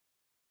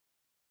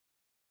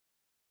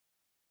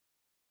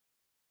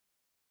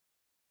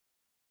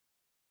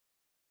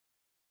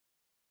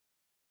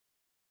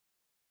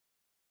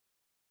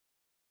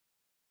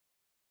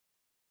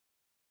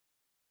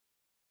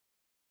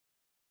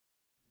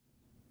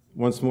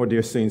Once more,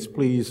 dear saints,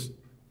 please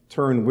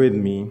turn with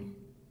me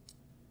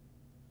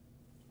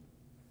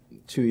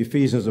to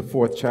Ephesians, the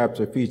 4th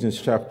chapter,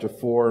 Ephesians chapter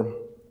 4.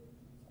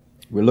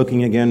 We're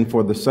looking again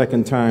for the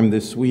second time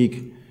this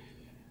week,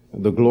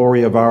 the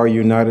glory of our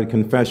united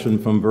confession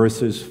from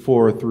verses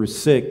 4 through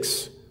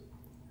 6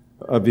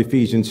 of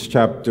Ephesians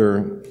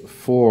chapter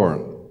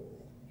 4.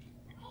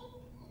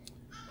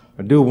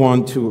 I do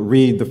want to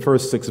read the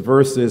first 6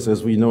 verses,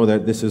 as we know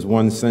that this is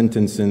one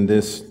sentence in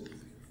this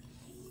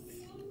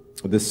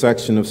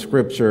section of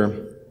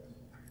Scripture,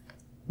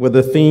 with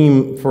a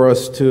theme for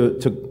us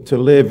to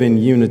live in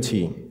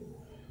unity.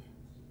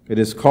 It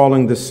is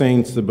calling the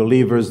saints, the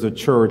believers, the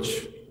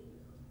church,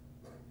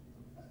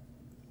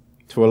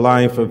 to a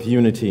life of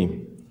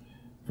unity.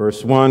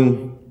 Verse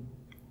 1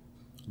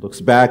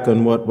 looks back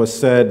on what was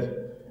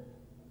said,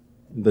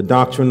 the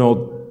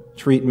doctrinal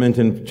treatment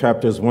in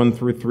chapters 1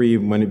 through 3,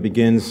 when it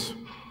begins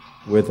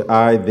with,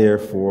 I,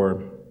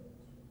 therefore,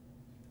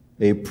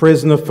 a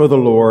prisoner for the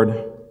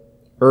Lord,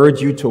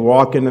 urge you to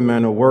walk in a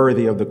manner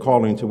worthy of the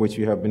calling to which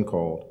you have been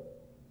called,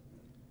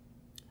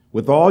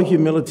 with all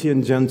humility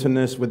and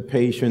gentleness, with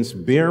patience,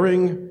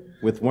 bearing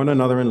with one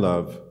another in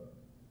love,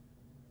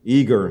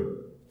 eager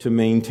to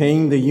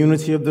maintain the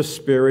unity of the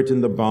Spirit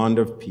in the bond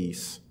of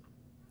peace.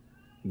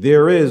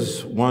 There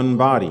is one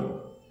body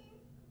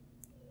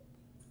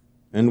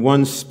and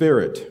one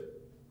Spirit,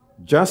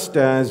 just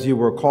as you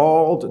were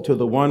called to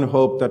the one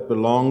hope that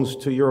belongs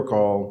to your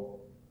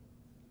call,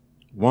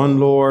 one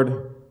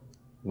Lord,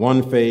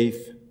 one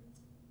faith,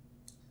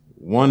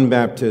 one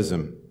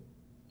baptism.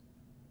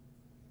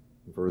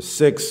 Verse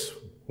 6,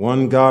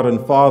 one God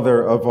and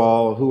Father of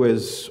all, who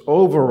is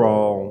over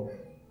all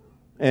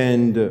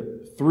and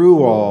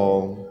through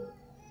all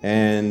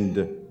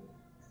and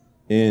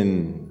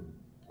in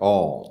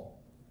all.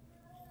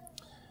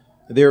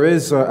 There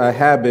is a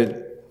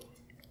habit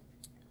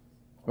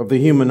of the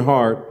human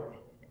heart,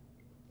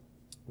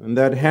 and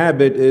that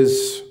habit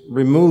is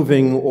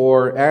removing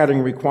or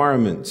adding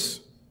requirements.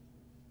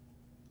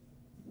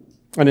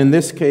 And in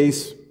this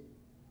case,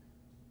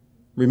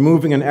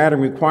 removing and adding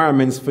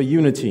requirements for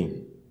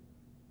unity,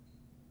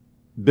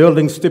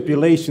 building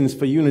stipulations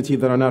for unity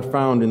that are not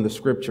found in the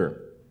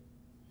Scripture.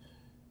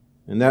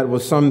 And that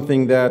was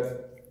something that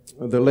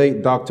the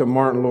late Dr.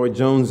 Martin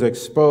Lloyd-Jones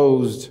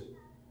exposed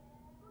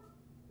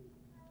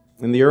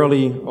in the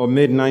early or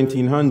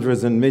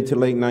mid-1900s and mid to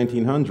late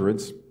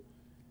 1900s,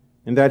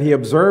 and that he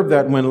observed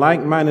that when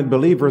like-minded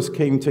believers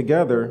came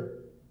together,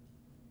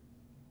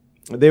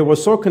 they were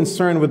so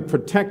concerned with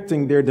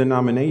protecting their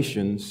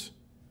denominations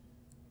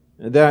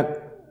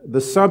that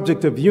the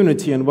subject of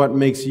unity and what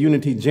makes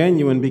unity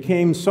genuine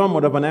became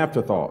somewhat of an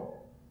afterthought.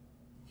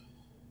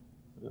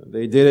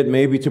 They did it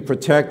maybe to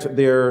protect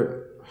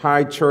their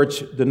high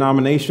church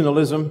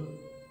denominationalism.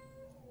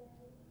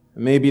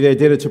 Maybe they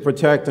did it to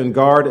protect and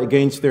guard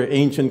against their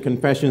ancient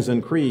confessions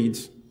and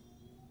creeds.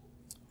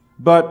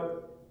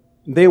 But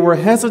they were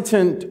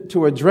hesitant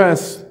to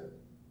address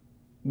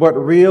what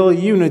real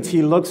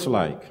unity looks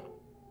like.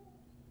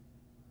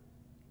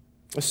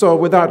 So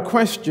without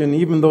question,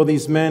 even though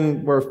these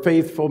men were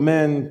faithful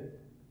men,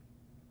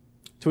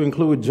 to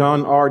include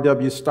John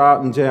R.W.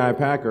 Stott and J.I.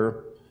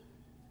 Packer,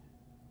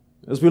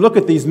 as we look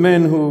at these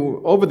men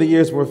who over the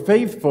years were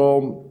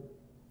faithful,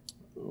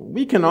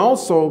 we can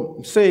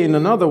also say in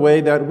another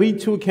way that we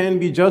too can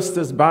be just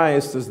as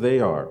biased as they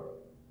are.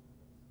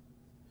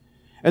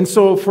 And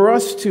so for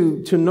us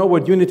to know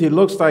what unity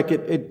looks like,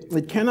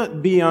 it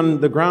cannot be on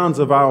the grounds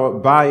of our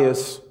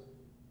bias,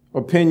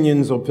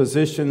 opinions or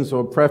positions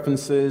or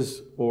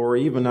preferences or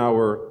even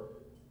our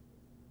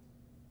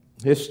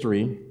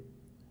history.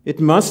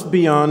 It must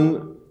be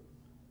on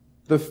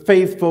the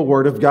faithful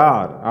Word of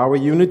God. Our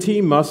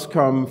unity must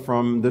come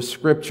from the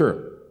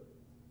Scripture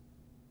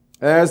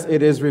as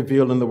it is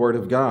revealed in the Word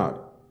of God.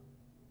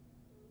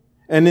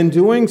 And in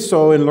doing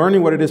so, in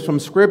learning what it is from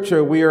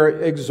Scripture, we are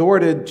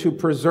exhorted to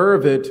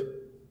preserve it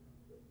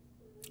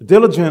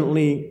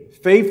diligently,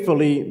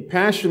 faithfully,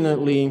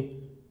 passionately,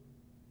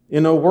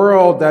 in a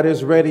world that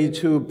is ready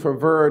to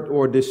pervert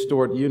or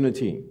distort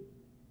unity.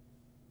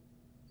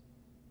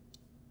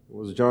 It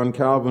was John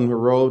Calvin who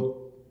wrote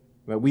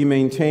that we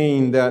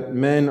maintain that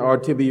men are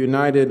to be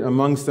united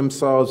amongst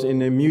themselves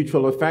in a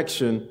mutual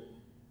affection,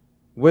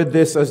 with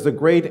this as the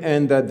great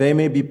end that they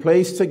may be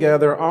placed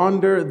together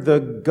under the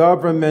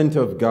government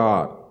of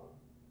God.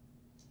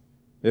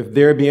 If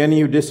there be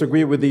any who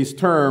disagree with these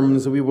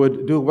terms, we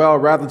would do well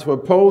rather to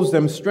oppose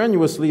them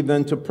strenuously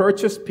than to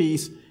purchase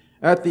peace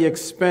at the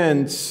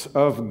expense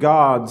of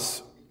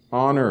God's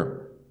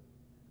honor.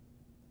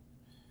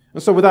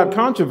 And so without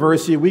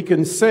controversy, we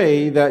can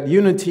say that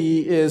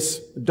unity is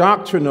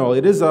doctrinal.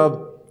 It is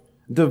of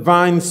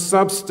divine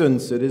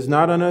substance. It is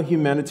not on a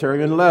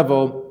humanitarian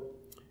level.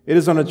 It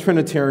is on a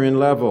Trinitarian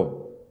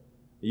level.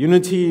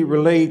 Unity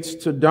relates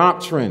to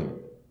doctrine.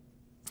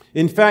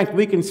 In fact,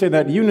 we can say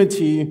that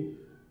unity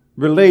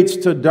relates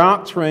to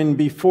doctrine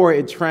before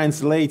it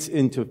translates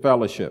into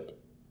fellowship.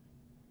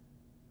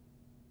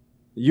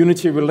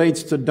 Unity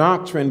relates to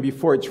doctrine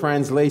before it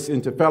translates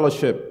into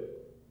fellowship.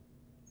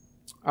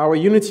 Our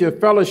unity of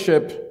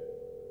fellowship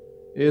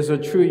is a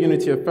true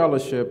unity of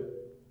fellowship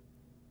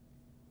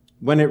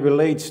when it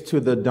relates to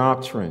the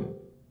doctrine.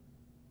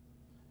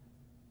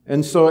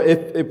 And so if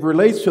it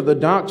relates to the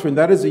doctrine,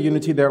 that is a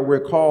unity that we're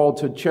called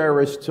to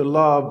cherish, to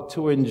love,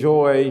 to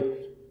enjoy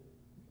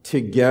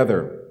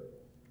together.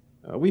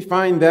 We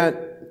find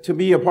that to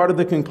be a part of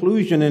the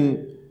conclusion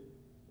in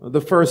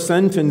the first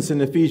sentence in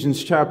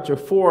Ephesians chapter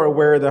 4,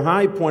 where the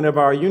high point of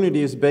our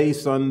unity is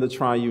based on the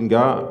triune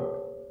God.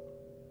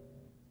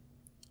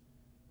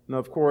 Now,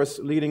 of course,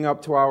 leading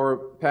up to our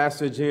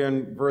passage here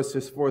in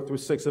verses 4 through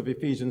 6 of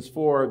Ephesians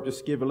 4,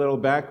 just give a little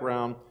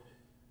background.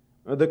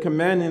 The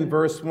command in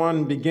verse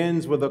 1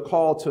 begins with a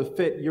call to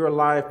fit your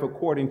life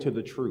according to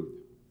the truth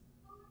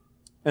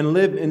and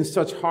live in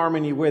such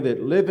harmony with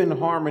it. Live in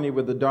harmony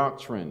with the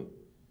doctrine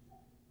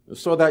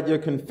so that your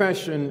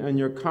confession and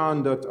your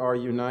conduct are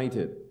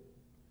united.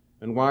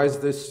 And why is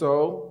this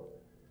so?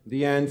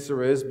 The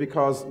answer is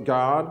because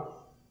God,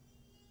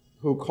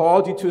 who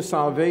called you to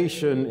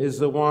salvation, is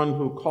the one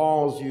who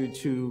calls you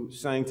to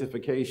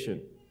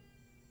sanctification.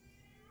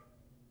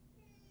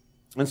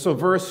 And so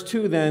verse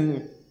 2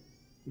 then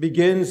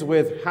begins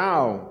with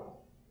how.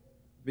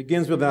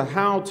 Begins with a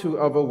how-to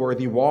of a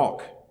worthy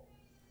walk.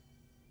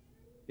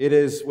 It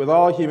is with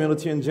all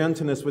humility and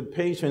gentleness, with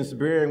patience,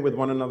 bearing with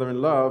one another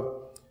in love.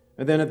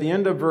 And then at the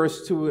end of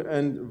verse 2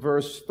 and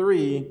verse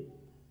 3,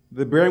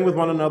 the bearing with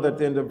one another at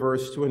the end of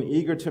verse 2, and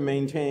eager to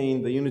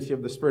maintain the unity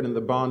of the Spirit and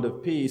the bond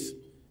of peace.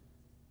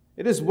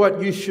 It is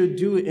what you should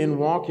do in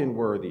walking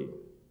worthy.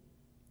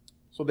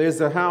 So there's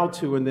the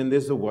how-to, and then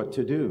there's the what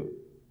to do.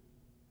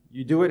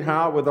 You do it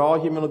how? With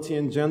all humility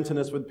and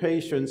gentleness, with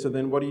patience, and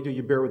then what do?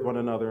 You bear with one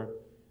another.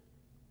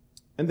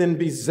 And then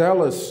be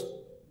zealous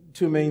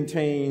to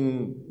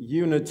maintain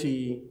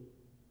unity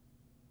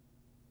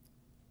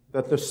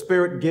that the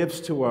Spirit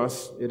gives to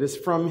us. It is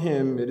from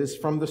Him. It is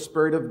from the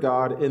Spirit of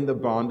God in the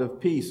bond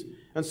of peace.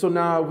 And so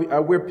now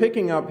we're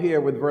picking up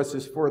here with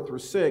verses 4 through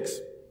 6.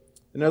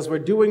 And as we're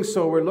doing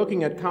so, we're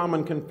looking at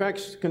common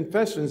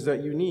confessions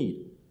that you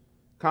need.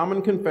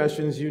 Common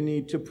confessions you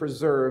need to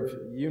preserve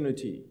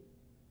unity.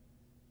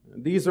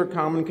 These are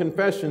common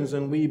confessions,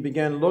 and we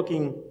began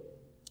looking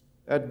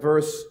at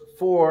verse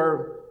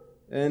 4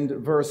 and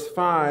verse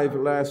 5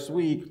 last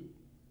week.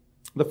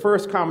 The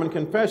first common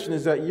confession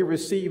is that you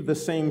receive the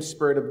same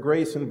Spirit of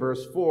grace in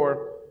verse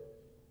 4.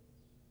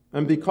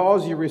 And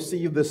because you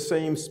receive the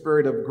same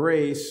Spirit of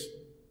grace,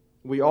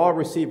 we all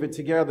receive it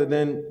together,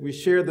 then we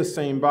share the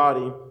same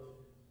body,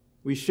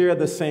 we share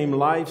the same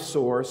life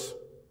source,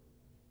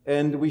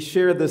 and we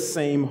share the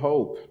same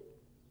hope.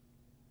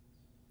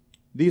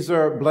 These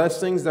are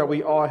blessings that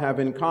we all have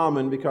in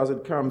common because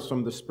it comes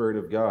from the Spirit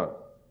of God.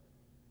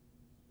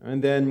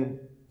 And then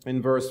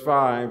in verse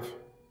 5,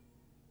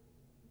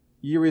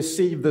 you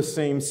receive the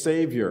same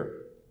Savior.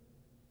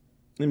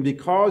 And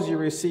because you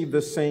receive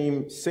the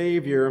same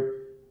Savior,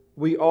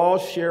 we all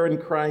share in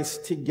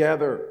Christ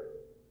together.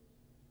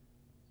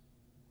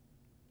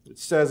 It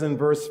says in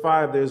verse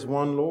 5, there's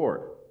one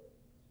Lord.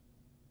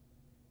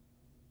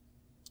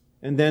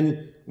 And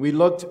then we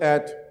looked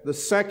at the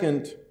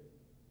second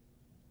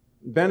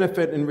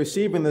benefit in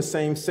receiving the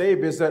same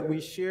Savior is that we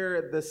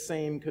share the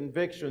same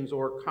convictions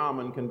or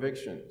common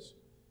convictions.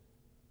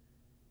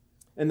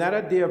 And that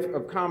idea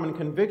of common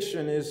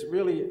conviction is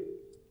really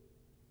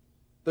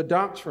the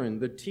doctrine,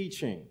 the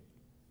teaching.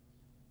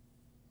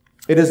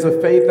 It is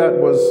the faith that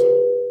was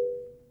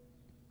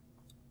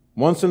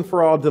once and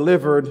for all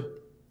delivered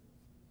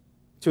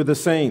to the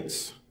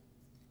saints.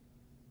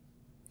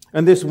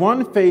 And this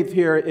one faith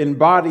here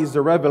embodies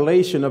the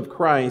revelation of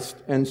Christ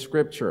and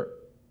Scripture.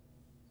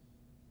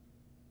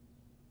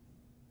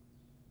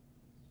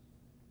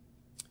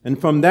 And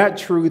from that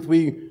truth,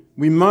 we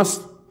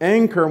must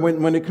anchor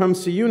when it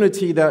comes to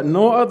unity that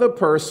no other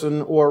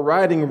person or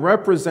writing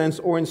represents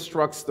or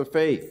instructs the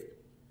faith.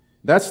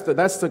 That's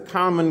the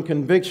common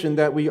conviction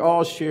that we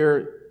all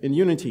share in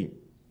unity.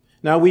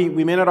 Now, we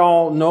may not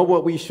all know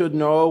what we should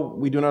know.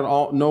 We do not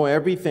all know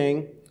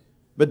everything.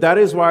 But that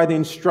is why the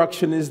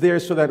instruction is there,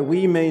 so that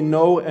we may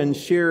know and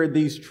share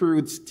these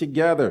truths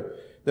together.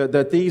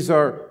 That these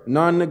are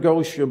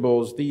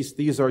non-negotiables.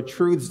 These are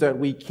truths that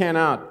we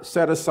cannot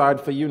set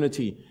aside for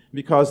unity,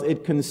 because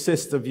it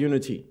consists of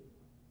unity.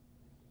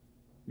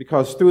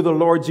 Because through the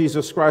Lord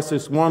Jesus Christ,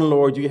 this one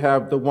Lord, you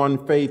have the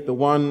one faith, the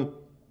one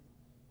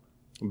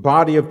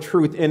body of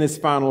truth in its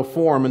final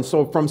form. And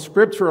so from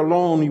Scripture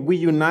alone, we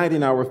unite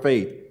in our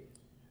faith.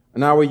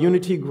 And our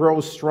unity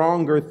grows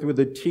stronger through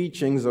the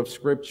teachings of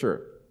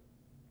Scripture.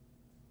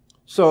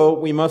 So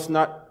we must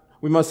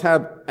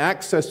have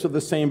access to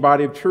the same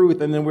body of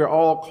truth, and then we're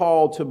all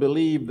called to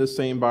believe the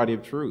same body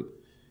of truth.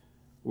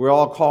 We're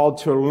all called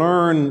to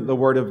learn the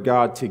Word of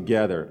God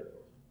together,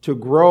 to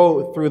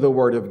grow through the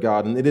Word of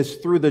God. And it is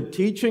through the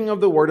teaching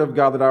of the Word of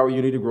God that our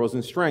unity grows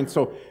in strength.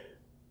 So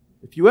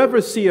if you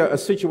ever see a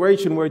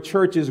situation where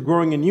church is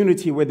growing in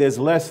unity, where there's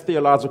less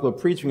theological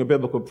preaching or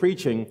biblical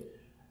preaching,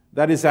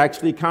 that is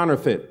actually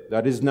counterfeit.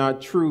 That is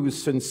not true,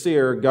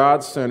 sincere,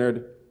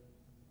 God-centered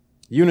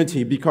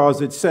unity, because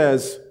it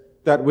says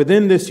that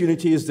within this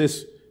unity is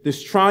this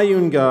this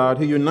triune God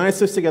who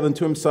unites us together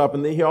into himself,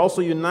 and that he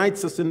also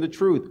unites us in the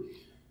truth.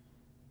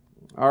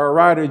 Our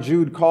writer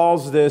Jude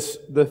calls this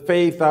the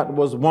faith that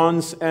was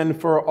once and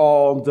for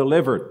all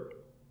delivered.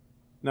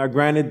 Now,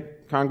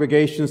 granted,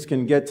 congregations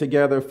can get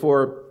together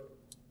for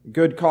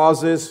good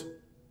causes,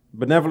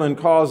 benevolent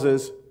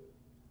causes,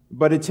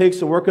 but it takes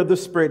the work of the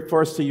Spirit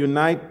for us to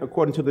unite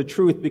according to the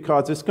truth,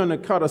 because it's going to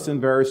cut us in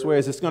various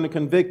ways. It's going to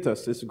convict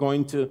us. It's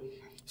going to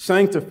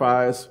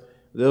sanctify us.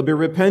 There'll be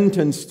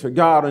repentance to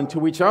God and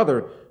to each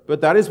other.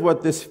 But that is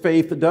what this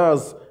faith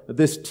does,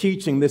 this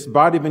teaching, this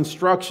body of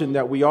instruction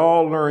that we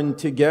all learn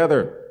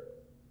together.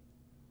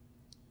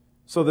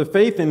 So the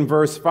faith in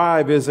verse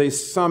 5 is a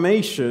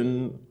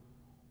summation,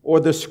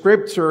 or the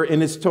scripture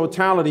in its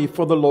totality,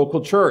 for the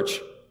local church.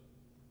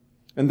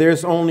 And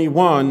there's only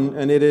one,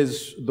 and it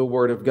is the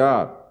Word of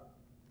God.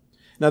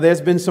 Now,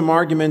 there's been some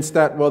arguments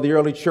that, well, the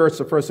early church,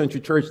 the first century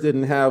church,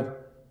 didn't have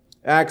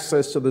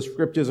access to the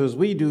scriptures as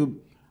we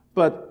do.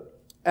 But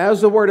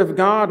as the Word of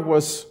God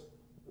was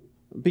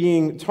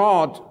being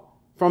taught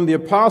from the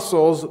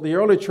apostles, the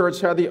early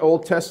church had the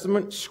Old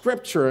Testament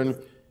scripture. And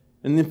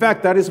in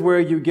fact, that is where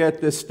you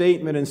get this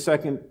statement in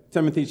 2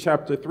 Timothy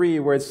chapter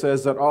 3, where it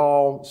says that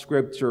all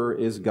scripture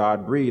is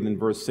God-breathed, in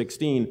verse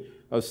 16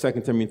 of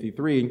 2 Timothy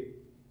 3.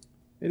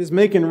 It is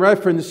making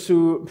reference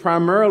to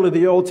primarily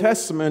the Old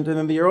Testament and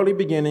in the early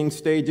beginning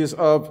stages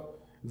of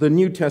the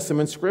New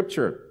Testament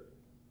scripture.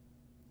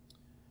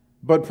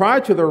 But prior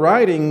to the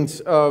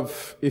writings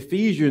of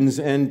Ephesians,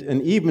 and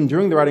even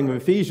during the writing of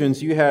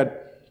Ephesians, you had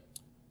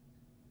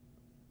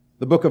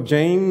the book of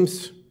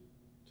James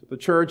to the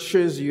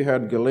churches, you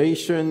had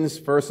Galatians,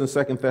 1st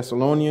and 2nd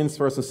Thessalonians,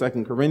 1st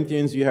and 2nd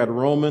Corinthians, you had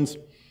Romans,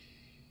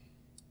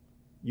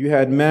 you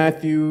had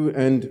Matthew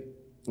and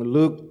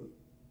Luke,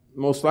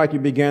 most likely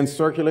began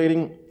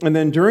circulating. And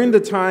then during the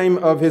time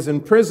of his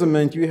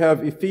imprisonment, you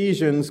have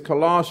Ephesians,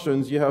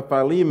 Colossians, you have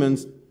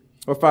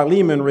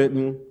Philemon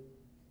written,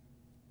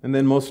 and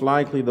then most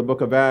likely the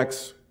book of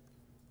Acts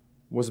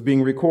was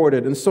being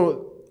recorded. And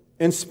so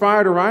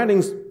inspired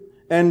writings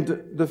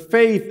and the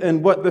faith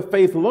and what the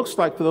faith looks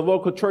like for the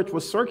local church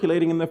was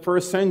circulating in the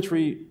first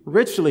century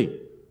richly.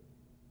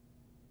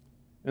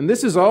 And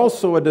this is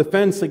also a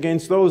defense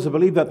against those who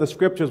believe that the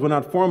scriptures were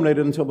not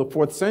formulated until the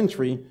 4th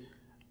century.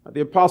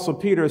 The Apostle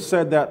Peter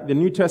said that the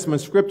New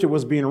Testament scripture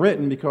was being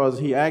written because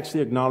he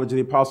actually acknowledged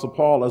the Apostle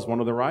Paul as one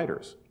of the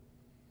writers.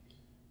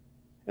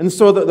 And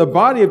so the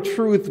body of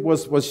truth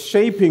was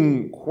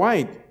shaping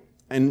quite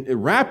and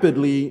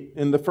rapidly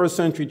in the first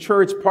century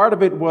church. Part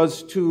of it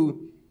was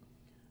to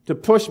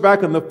push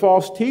back on the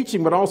false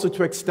teaching, but also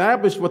to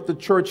establish what the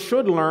church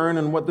should learn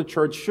and what the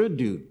church should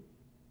do.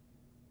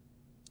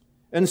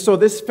 And so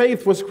this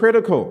faith was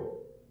critical.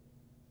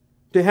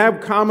 To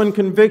have common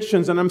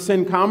convictions, and I'm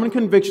saying common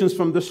convictions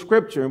from the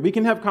scripture. We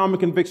can have common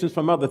convictions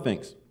from other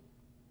things.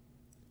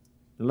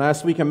 And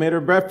last week I made a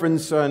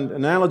reference, an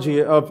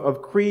analogy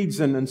of creeds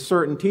and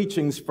certain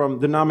teachings from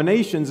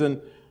denominations,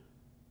 and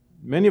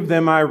many of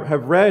them I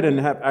have read and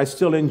I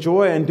still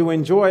enjoy and do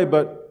enjoy,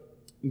 but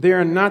they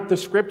are not the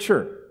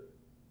scripture.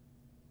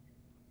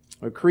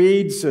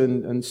 Creeds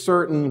and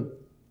certain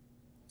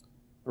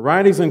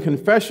writings and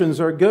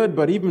confessions are good,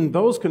 but even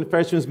those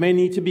confessions may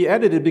need to be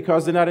edited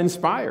because they're not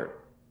inspired.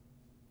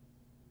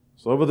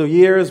 So over the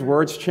years,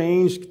 words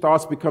change,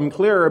 thoughts become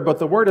clearer, but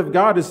the Word of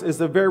God is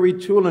the very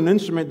tool and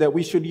instrument that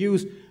we should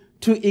use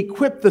to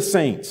equip the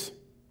saints.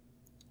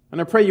 And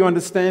I pray you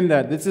understand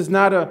that. This is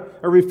not a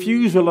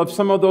refusal of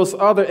some of those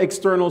other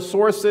external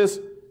sources,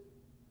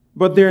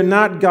 but they're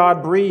not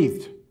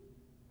God-breathed.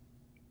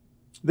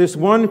 This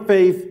one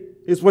faith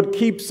is what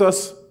keeps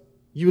us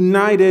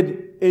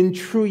united in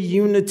true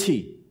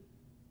unity.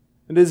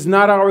 It is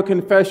not our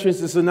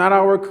confessions, this is not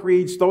our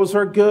creeds. Those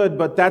are good,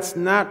 but that's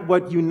not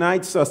what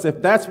unites us.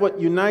 If that's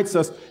what unites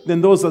us, then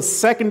those are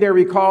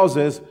secondary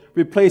causes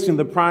replacing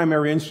the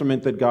primary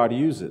instrument that God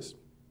uses.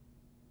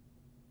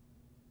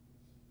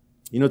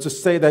 You know, to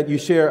say that you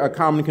share a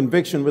common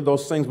conviction with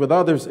those things with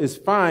others is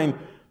fine,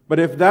 but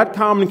if that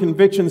common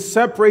conviction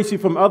separates you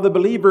from other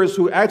believers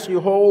who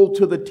actually hold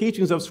to the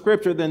teachings of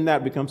Scripture, then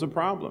that becomes a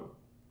problem.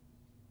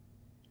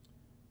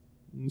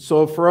 And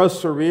so for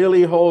us to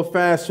really hold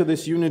fast to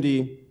this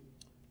unity,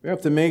 we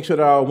have to make sure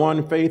that our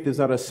one faith is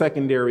not a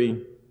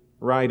secondary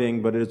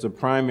writing, but it is a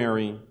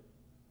primary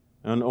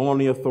and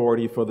only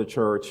authority for the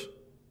church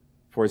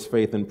for its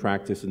faith and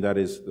practice, and that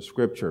is the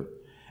Scripture.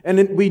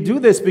 And we do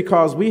this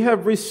because we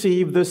have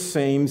received the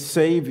same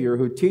Savior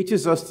who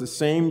teaches us the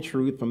same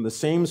truth from the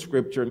same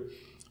Scripture.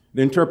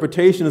 The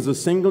interpretation is a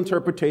single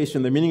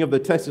interpretation. The meaning of the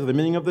text is the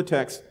meaning of the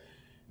text.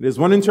 It is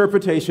one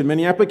interpretation,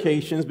 many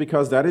applications,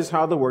 because that is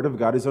how the Word of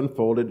God is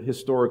unfolded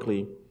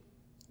historically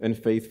and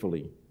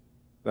faithfully.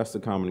 That's the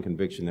common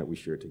conviction that we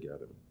share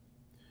together.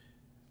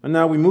 And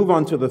now we move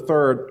on to the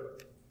third,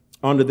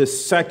 under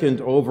this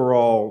second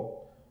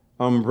overall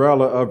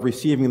umbrella of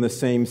receiving the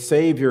same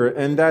Savior,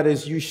 and that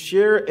is you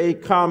share a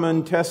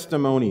common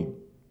testimony.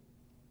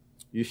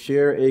 You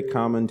share a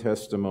common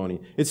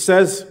testimony. It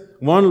says,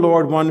 one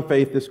Lord, one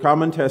faith. This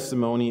common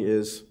testimony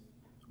is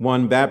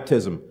one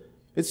baptism.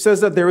 It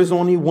says that there is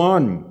only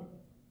one.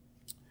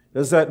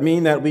 Does that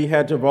mean that we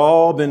had to have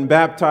all been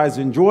baptized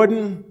in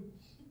Jordan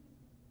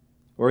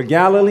or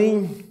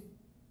Galilee?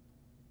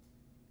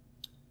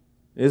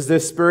 Is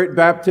this spirit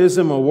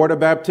baptism or water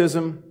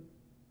baptism?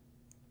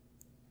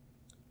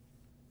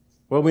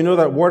 Well, we know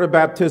that water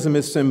baptism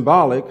is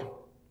symbolic.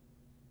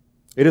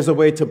 It is a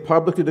way to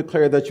publicly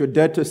declare that you're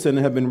dead to sin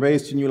and have been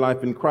raised to new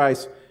life in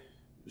Christ.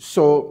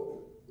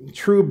 So,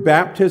 true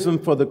baptism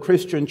for the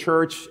Christian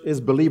church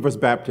is believer's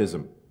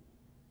baptism.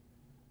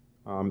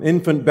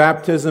 Infant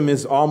baptism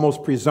is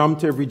almost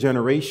presumptive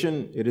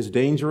regeneration. It is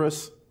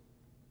dangerous.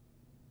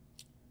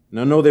 And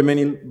I know there are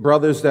many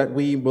brothers that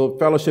we will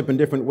fellowship in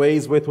different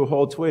ways with who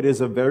hold to it. It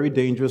is a very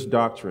dangerous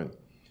doctrine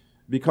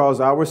because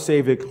our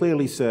Savior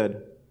clearly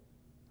said,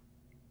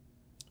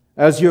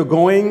 as you're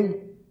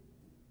going,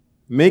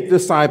 make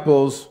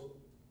disciples,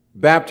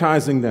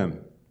 baptizing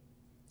them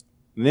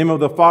in the name of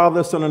the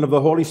Father, Son, and of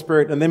the Holy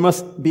Spirit, and they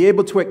must be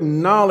able to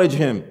acknowledge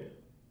Him.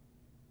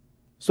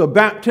 So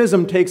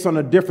baptism takes on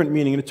a different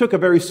meaning, and it took a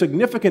very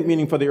significant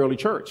meaning for the early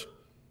church.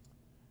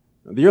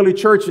 The early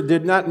church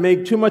did not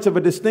make too much of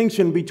a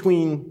distinction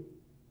between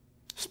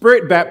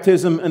spirit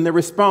baptism and the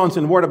response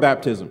in water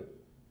baptism.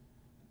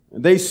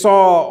 They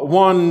saw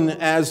one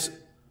as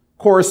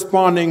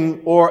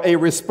corresponding or a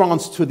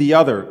response to the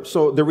other.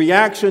 So the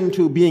reaction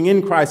to being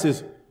in Christ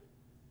is,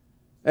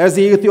 as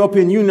the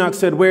Ethiopian eunuch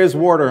said, "Where's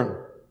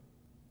water?"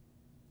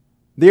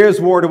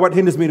 "There's water. What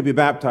hinders me to be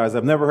baptized?"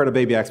 I've never heard a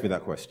baby ask me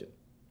that question.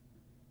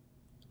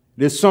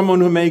 It is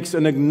someone who makes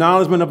an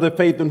acknowledgement of the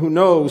faith and who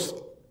knows,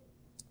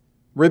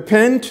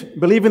 repent,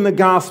 believe in the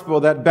gospel,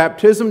 that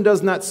baptism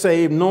does not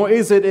save, nor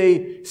is it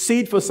a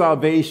seed for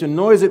salvation,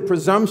 nor is it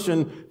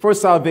presumption for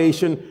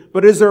salvation,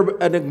 but is there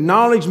an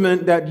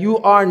acknowledgement that you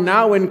are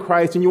now in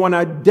Christ and you want to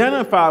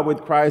identify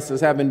with Christ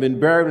as having been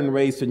buried and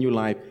raised to new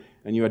life,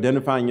 and you're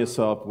identifying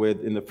yourself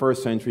with, in the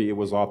first century, it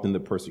was often the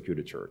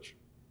persecuted church.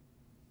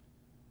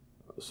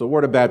 So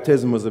water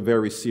baptism was a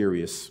very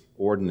serious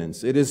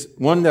ordinance. It is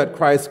one that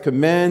Christ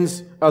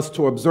commands us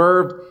to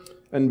observe,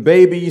 and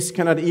babies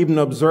cannot even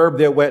observe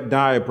their wet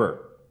diaper,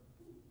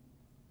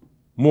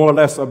 more or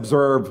less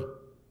observe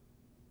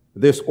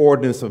this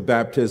ordinance of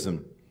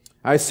baptism.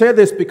 I say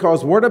this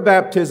because water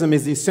baptism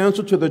is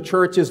essential to the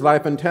church's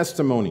life and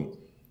testimony.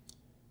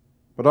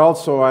 But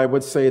also I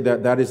would say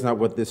that that is not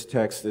what this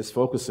text is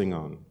focusing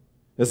on.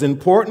 As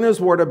important as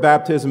water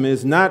baptism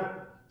is, not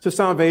to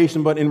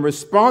salvation, but in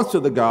response to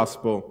the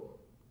gospel,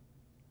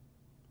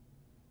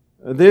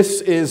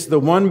 this is the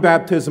one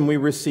baptism we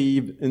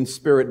receive in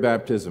spirit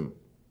baptism.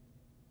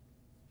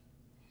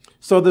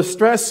 So the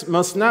stress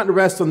must not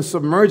rest on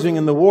submerging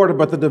in the water,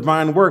 but the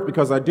divine work,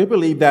 because I do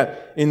believe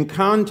that in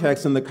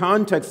the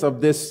context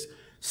of this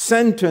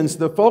sentence,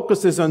 the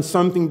focus is on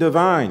something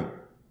divine,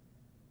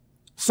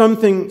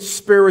 something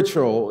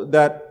spiritual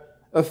that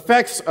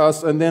affects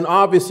us, and then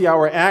obviously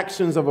our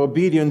actions of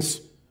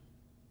obedience.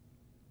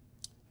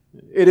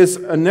 It is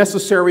a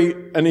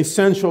necessary and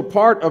essential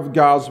part of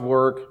God's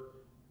work,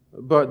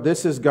 but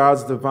this is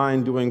God's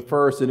divine doing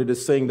first, and it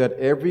is saying that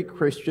every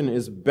Christian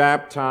is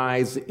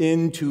baptized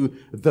into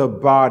the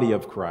body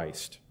of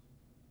Christ.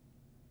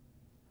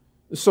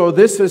 So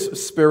this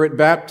is spirit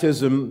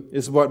baptism,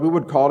 is what we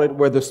would call it,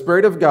 where the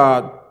Spirit of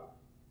God,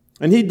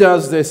 and He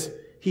does this,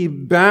 He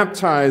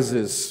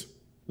baptizes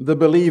the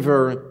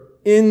believer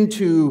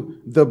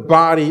into the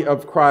body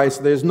of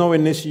Christ. There's no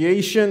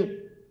initiation,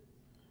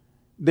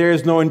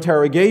 there's no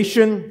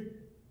interrogation,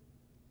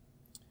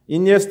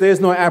 and yes, there's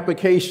no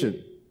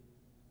application.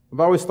 I've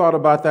always thought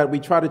about that.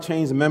 We try to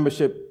change the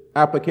membership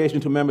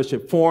application to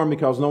membership form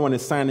because no one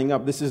is signing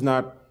up. This is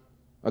not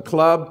a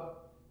club.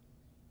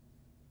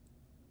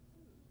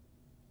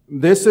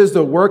 This is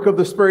the work of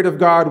the Spirit of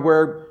God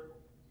where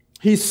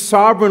He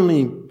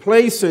sovereignly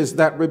places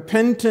that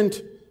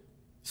repentant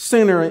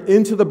sinner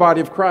into the body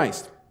of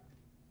Christ.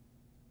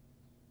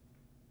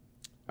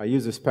 I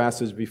used this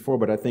passage before,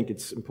 but I think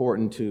it's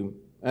important to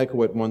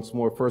echo it once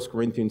more. 1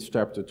 Corinthians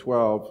chapter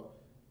 12.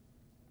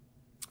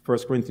 1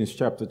 Corinthians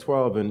chapter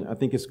 12, and I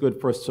think it's good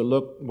for us to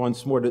look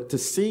once more to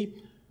see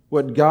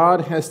what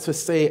God has to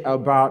say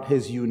about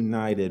His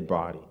united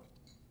body.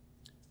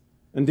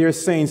 And dear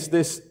saints,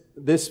 this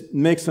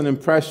makes an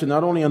impression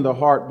not only on the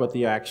heart, but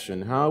the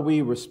action, how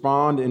we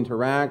respond,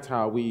 interact,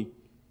 how we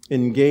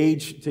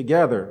engage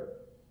together,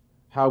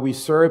 how we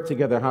serve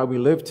together, how we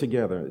live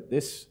together.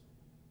 This,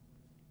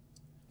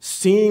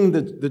 seeing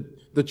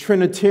the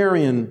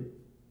Trinitarian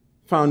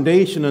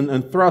foundation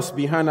and thrust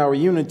behind our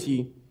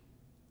unity,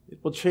 it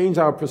will change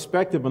our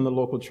perspective on the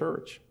local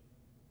church.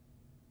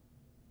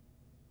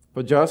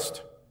 For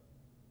just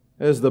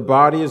as the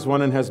body is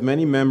one and has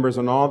many members,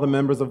 and all the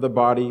members of the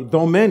body,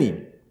 though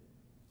many.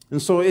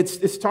 And so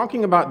it's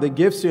talking about the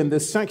gifts in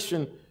this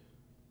section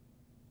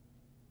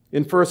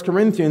in 1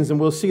 Corinthians, and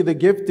we'll see the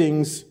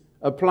giftings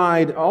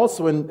applied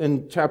also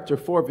in chapter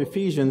 4 of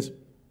Ephesians.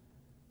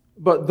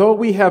 But though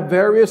we have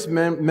various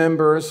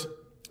members,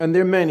 and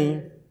they're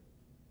many,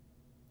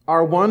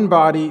 are one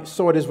body,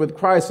 so it is with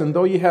Christ. And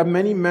though you have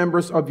many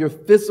members of your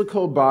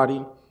physical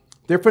body,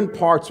 different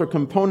parts or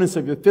components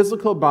of your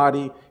physical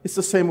body. It's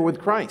the same with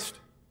Christ.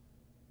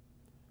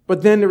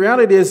 But then the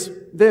reality is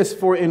this: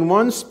 for in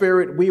one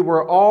Spirit we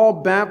were all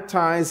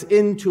baptized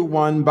into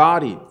one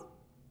body.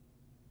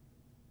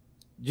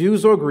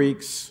 Jews or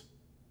Greeks,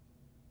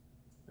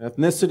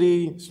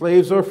 ethnicity,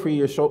 slaves or free,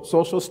 or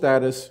social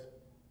status.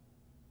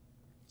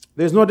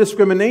 There's no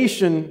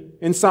discrimination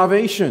in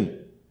salvation.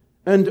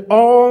 And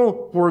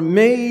all were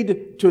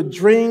made to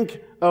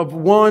drink of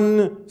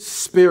one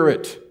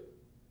Spirit.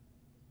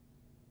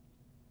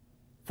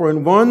 For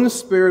in one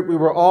Spirit we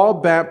were all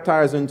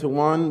baptized into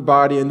one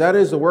body, and that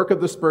is the work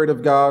of the Spirit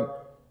of God.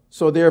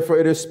 So therefore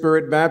it is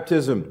Spirit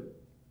baptism.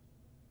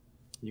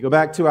 You go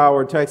back to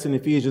our text in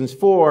Ephesians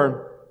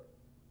 4,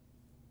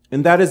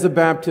 and that is the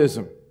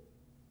baptism.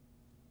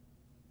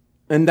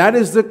 And that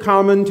is the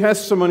common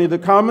testimony. The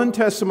common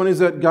testimony is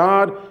that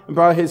God,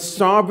 by His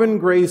sovereign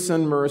grace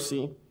and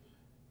mercy,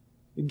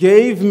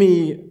 gave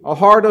me a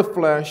heart of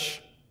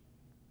flesh,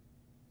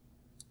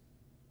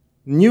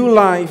 new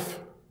life,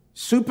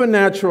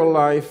 supernatural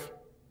life,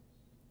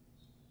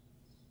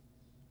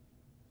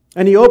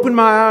 and He opened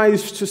my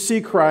eyes to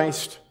see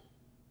Christ,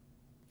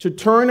 to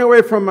turn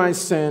away from my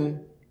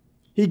sin.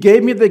 He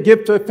gave me the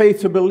gift of faith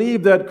to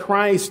believe that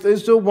Christ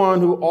is the one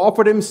who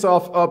offered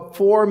Himself up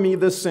for me,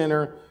 the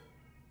sinner.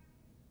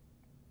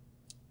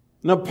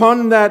 And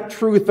upon that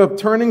truth of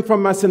turning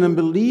from my sin and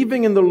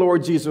believing in the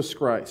Lord Jesus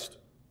Christ,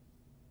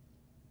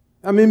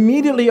 I'm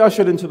immediately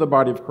ushered into the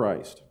body of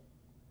Christ.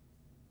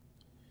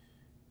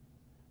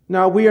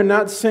 Now, we are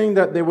not saying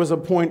that there was a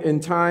point in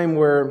time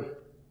where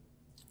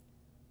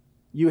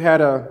you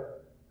had a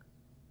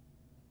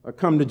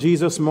come to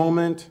Jesus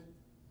moment.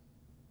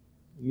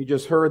 You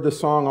just heard the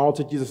song, "All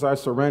to Jesus I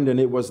Surrender," and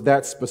it was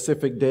that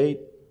specific date.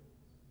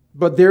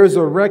 But there is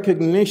a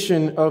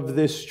recognition of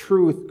this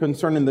truth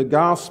concerning the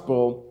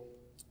gospel,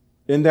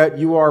 in that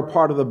you are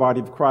part of the body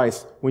of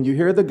Christ. When you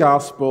hear the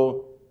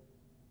gospel,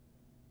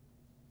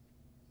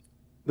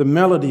 the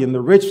melody and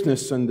the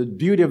richness and the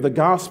beauty of the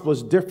gospel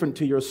is different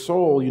to your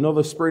soul. You know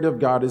the Spirit of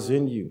God is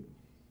in you.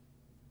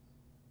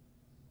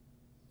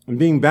 And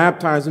being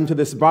baptized into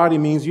this body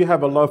means you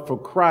have a love for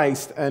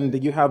Christ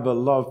and you have a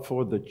love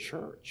for the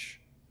church.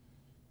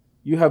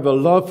 You have a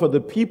love for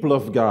the people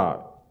of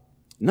God.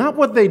 Not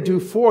what they do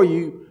for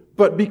you,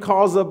 but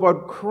because of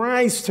what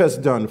Christ has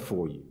done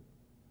for you.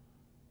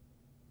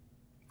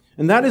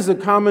 And that is a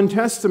common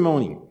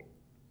testimony.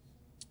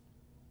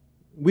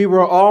 We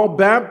were all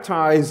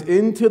baptized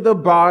into the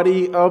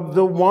body of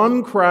the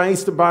one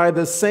Christ by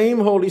the same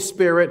Holy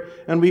Spirit,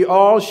 and we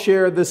all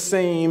share the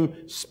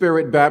same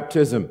Spirit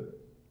baptism.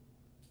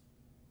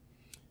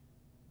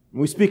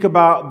 When we speak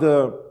about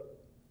the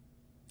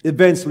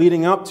events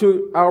leading up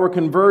to our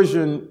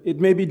conversion, it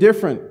may be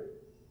different,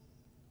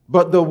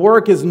 but the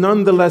work is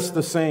nonetheless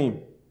the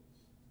same.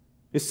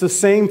 It's the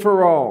same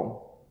for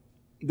all.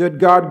 That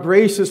God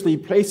graciously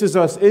places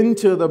us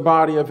into the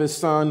body of His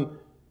Son,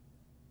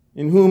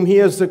 in whom He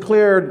has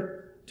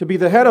declared to be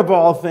the head of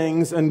all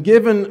things and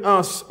given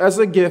us as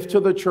a gift to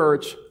the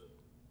church,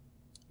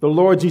 the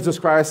Lord Jesus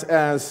Christ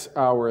as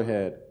our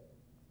head.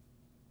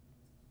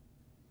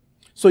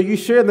 So you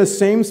share the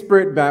same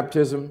Spirit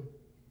baptism.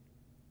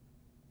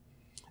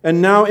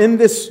 And now in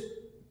this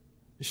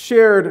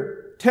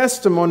shared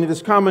testimony,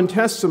 this common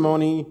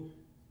testimony,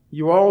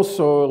 you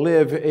also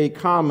live a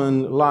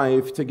common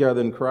life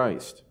together in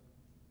Christ.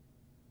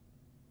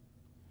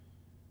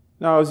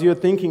 Now, as you're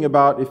thinking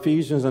about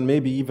Ephesians and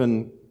maybe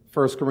even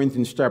 1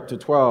 Corinthians chapter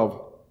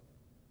 12,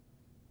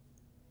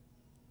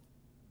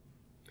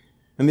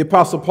 and the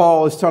Apostle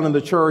Paul is telling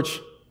the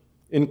church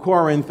in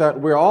Corinth that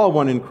we're all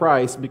one in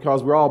Christ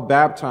because we're all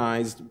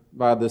baptized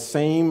by the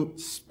same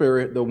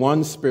Spirit, the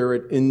one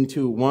Spirit,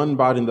 into one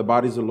body, in the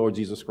bodies of the Lord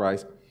Jesus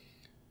Christ.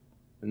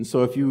 And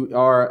so if you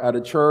are at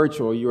a church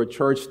or you're a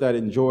church that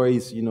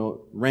enjoys,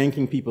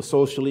 ranking people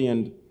socially,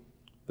 and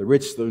the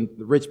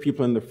rich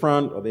people in the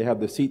front, or they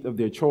have the seat of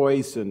their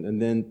choice, and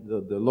then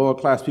the lower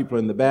class people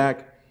in the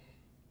back,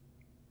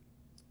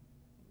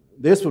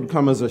 this would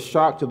come as a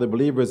shock to the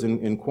believers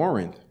in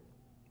Corinth.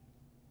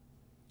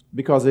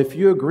 Because if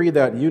you agree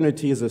that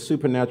unity is a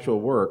supernatural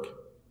work,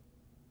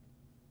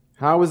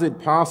 how is it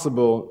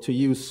possible to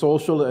use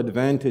social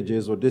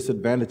advantages or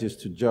disadvantages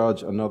to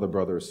judge another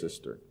brother or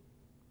sister?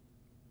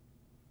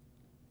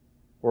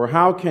 Or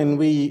how can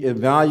we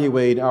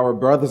evaluate our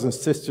brothers and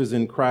sisters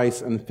in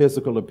Christ and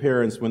physical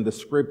appearance when the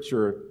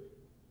Scripture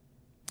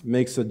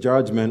makes a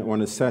judgment or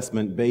an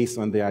assessment based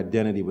on the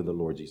identity with the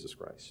Lord Jesus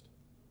Christ?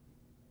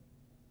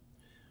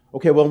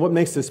 Okay, well, what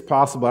makes this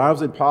possible? How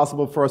is it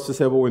possible for us to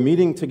say, well, we're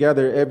meeting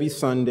together every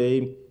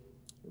Sunday,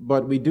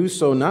 but we do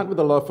so not with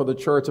a love for the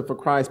church or for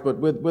Christ, but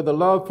with a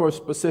love for a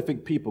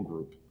specific people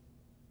group?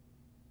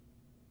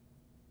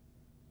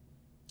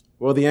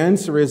 Well, the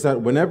answer is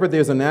that whenever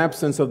there's an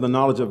absence of the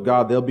knowledge of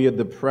God, there'll be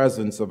the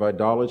presence of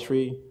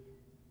idolatry,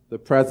 the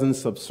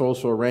presence of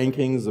social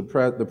rankings,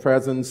 the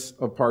presence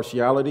of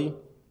partiality.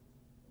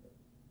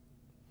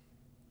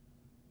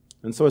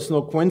 And so it's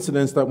no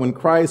coincidence that when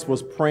Christ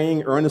was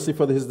praying earnestly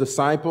for His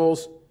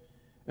disciples,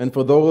 and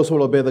for those who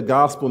will obey the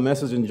gospel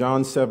message in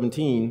John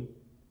 17.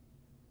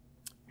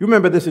 You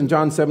remember this in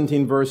John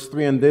 17, verse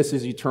 3, and this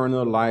is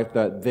eternal life,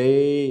 that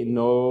they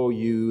know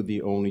you,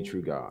 the only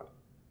true God,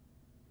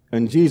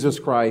 and Jesus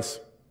Christ,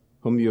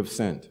 whom you have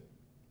sent.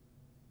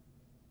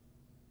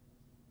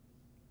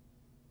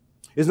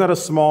 It's not a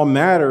small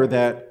matter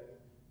that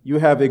you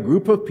have a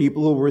group of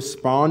people who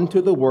respond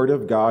to the Word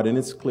of God in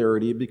its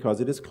clarity because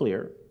it is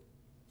clear,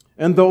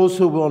 and those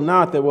who will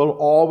not, that will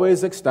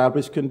always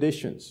establish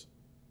conditions.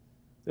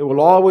 They will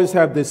always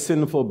have this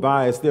sinful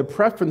bias. Their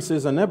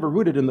preferences are never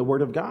rooted in the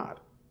Word of God.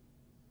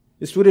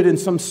 It's rooted in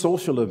some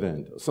social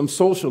event, some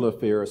social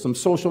affair, some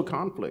social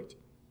conflict.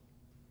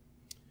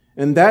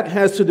 And that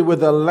has to do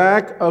with a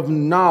lack of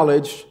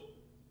knowledge,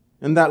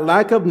 and that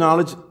lack of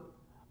knowledge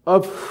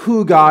of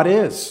who God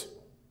is.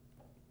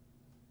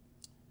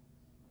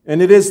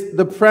 And it is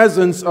the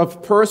presence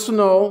of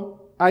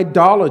personal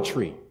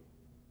idolatry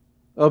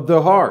of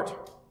the heart.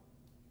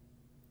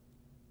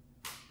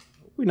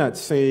 We're not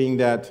saying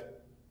that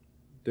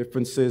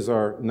differences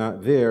are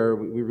not there.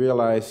 We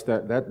realize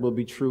that that will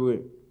be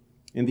true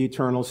in the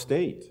eternal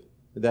state,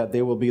 that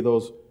there will be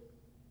those,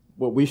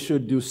 what we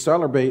should do,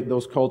 celebrate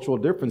those cultural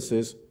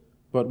differences,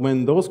 but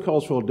when those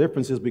cultural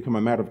differences become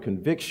a matter of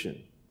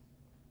conviction,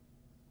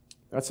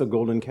 that's a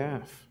golden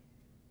calf.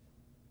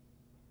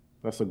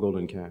 That's a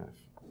golden calf.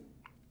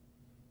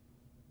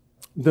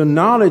 The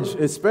knowledge,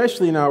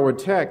 especially in our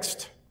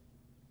text,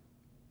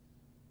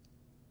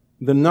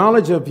 the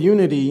knowledge of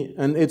unity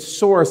and its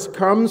source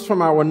comes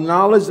from our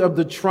knowledge of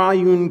the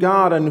triune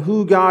God and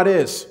who God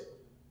is.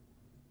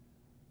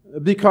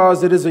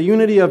 Because it is a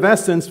unity of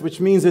essence, which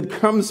means it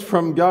comes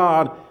from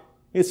God.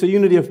 It's a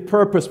unity of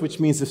purpose, which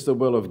means it's the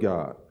will of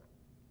God.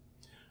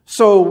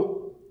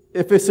 So,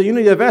 if it's a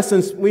unity of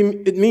essence,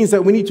 it means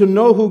that we need to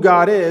know who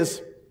God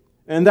is,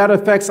 and that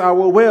affects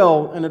our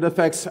will, and it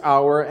affects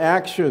our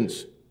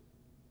actions.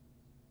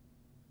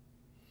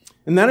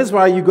 And that is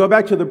why you go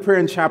back to the prayer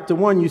in chapter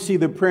 1, you see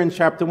the prayer in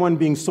chapter 1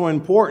 being so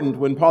important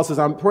when Paul says,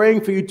 I'm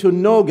praying for you to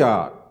know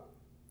God.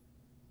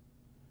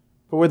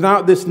 For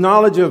without this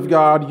knowledge of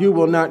God, you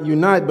will not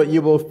unite, but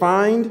you will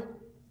find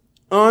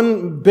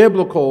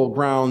unbiblical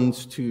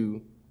grounds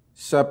to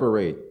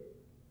separate.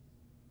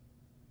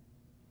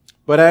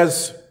 But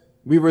as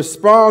we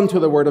respond to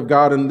the Word of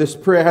God, and this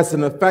prayer has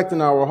an effect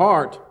in our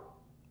heart,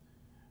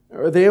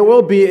 there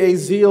will be a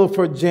zeal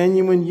for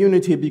genuine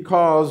unity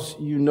because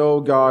you know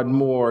God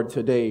more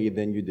today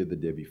than you did the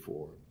day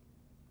before.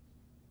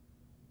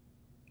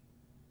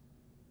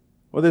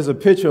 Well, there's a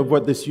picture of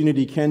what this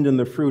unity can do and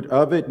the fruit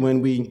of it.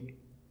 When we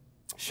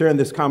share in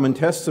this common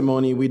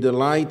testimony, we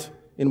delight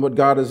in what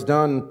God has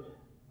done.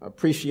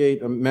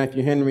 Appreciate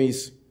Matthew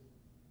Henry's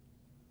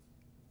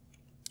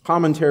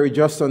commentary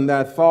just on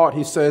that thought.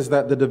 He says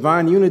that the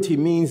divine unity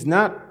means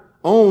not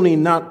only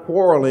not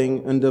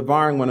quarreling and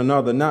devouring one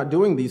another, not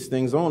doing these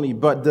things only,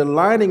 but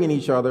delighting in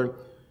each other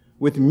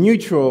with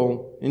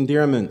mutual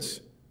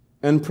endearments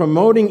and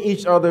promoting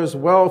each other's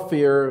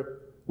welfare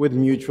with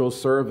mutual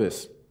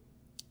service.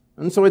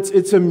 And so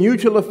it's a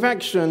mutual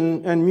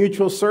affection and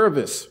mutual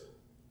service.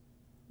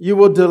 You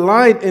will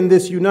delight in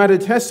this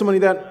united testimony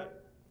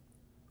that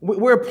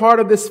we're part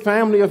of this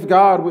family of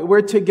God.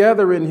 We're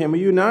together in Him.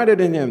 We're united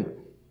in Him.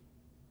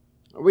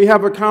 We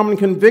have a common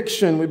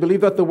conviction. We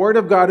believe that the Word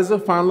of God is a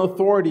final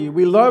authority.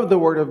 We love the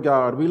Word of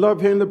God. We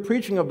love hearing the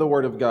preaching of the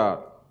Word of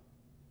God.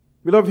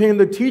 We love hearing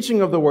the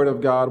teaching of the Word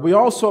of God. We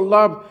also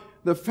love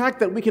the fact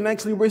that we can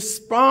actually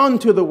respond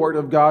to the Word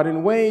of God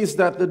in ways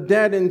that the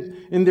dead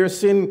in their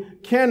sin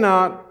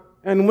cannot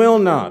and will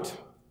not.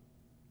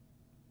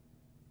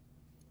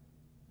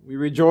 We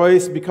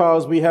rejoice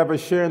because we have a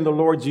share in the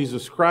Lord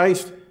Jesus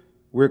Christ.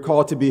 We're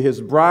called to be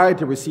His bride,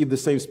 to receive the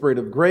same Spirit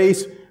of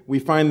grace. We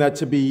find that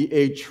to be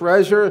a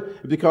treasure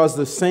because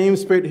the same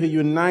Spirit who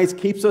unites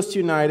keeps us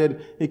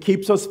united. He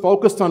keeps us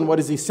focused on what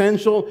is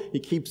essential. He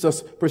keeps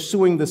us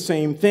pursuing the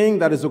same thing.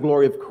 That is the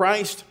glory of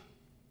Christ.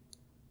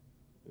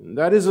 And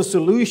that is a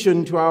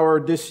solution to our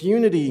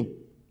disunity,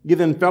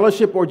 either in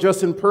fellowship or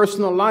just in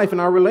personal life. In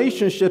our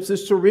relationships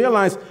is to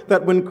realize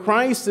that when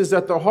Christ is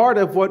at the heart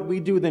of what we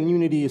do, then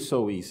unity is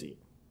so easy.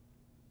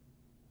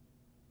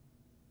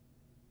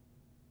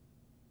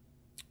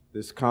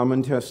 This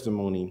common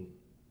testimony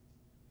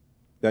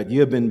that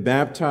you have been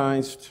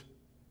baptized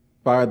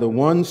by the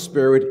one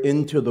Spirit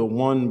into the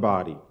one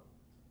body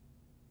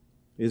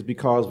is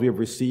because we have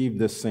received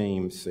the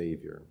same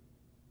Savior.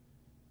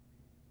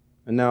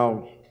 And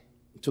now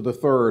to the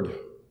third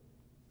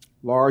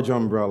large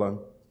umbrella.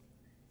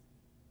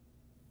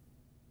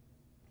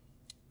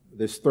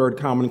 This third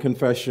common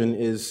confession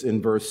is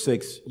in verse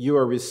 6. You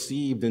are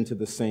received into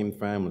the same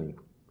family.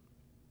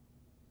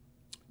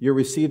 You're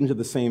received into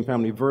the same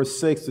family. Verse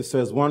 6, it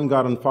says, one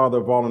God and Father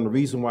of all. And the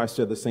reason why I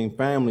said the same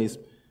families,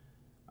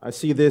 I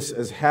see this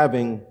as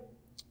having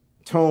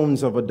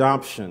tones of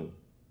adoption,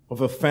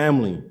 of a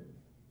family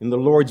in the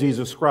Lord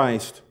Jesus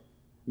Christ,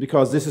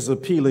 because this is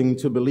appealing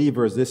to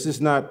believers. This is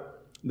not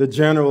the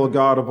general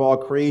God of all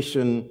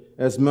creation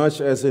as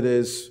much as it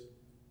is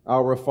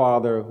our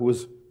Father who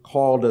has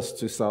called us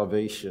to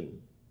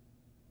salvation.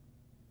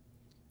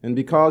 And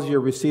because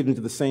you're received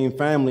into the same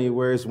family,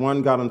 where is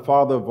one God and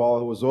Father of all,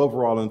 who is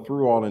over all and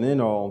through all and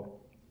in all,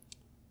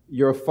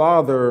 your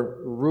Father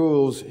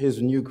rules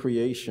his new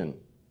creation.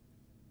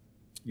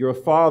 Your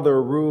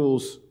Father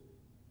rules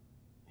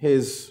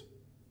his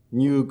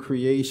new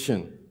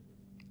creation.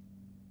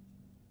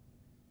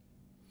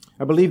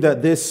 I believe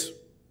that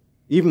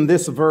even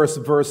this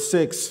verse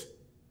 6,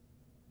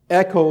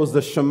 echoes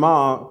the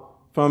Shema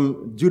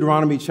from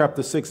Deuteronomy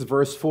chapter 6,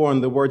 verse 4.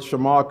 And the word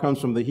Shema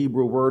comes from the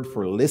Hebrew word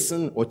for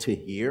listen or to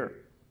hear.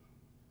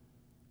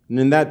 And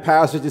in that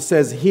passage it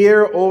says,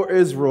 "Hear, O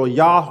Israel,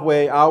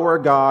 Yahweh our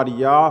God,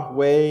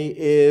 Yahweh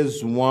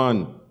is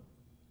one."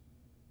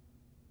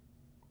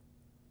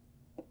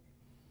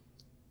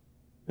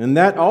 And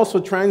that also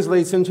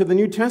translates into the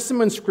New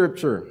Testament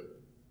scripture.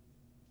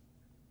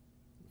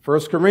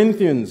 1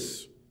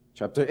 Corinthians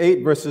chapter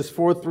 8, verses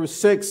 4 through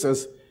 6,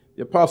 as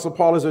the Apostle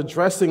Paul is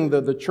addressing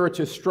the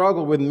church's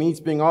struggle with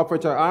meats being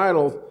offered to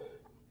idols.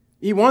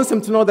 He wants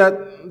them to know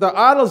that the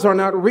idols are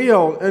not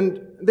real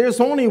and there's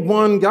only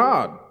one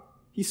God.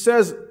 He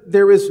says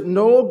there is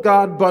no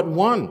God but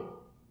one.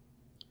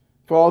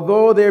 For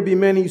although there be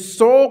many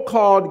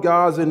so-called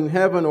gods in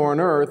heaven or on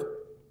earth,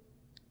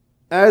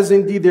 as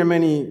indeed there are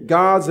many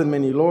gods and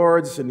many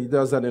lords, and he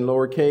does that in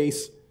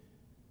lowercase,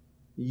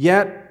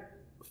 yet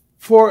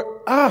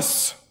for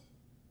us,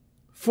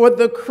 for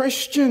the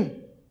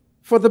Christian,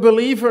 for the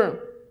believer,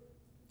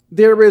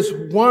 there is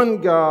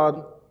one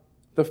God,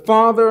 the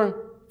Father,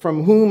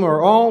 from whom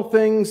are all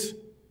things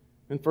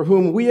and for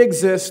whom we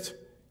exist.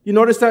 You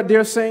notice that,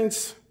 dear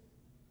saints?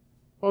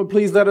 Oh,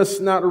 please let us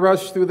not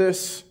rush through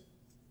this.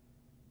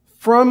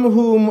 From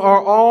whom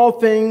are all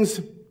things,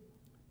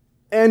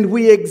 and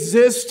we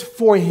exist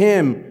for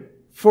him,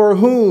 for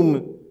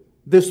whom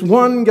this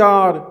one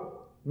God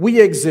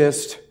we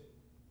exist,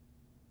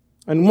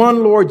 and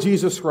one Lord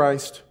Jesus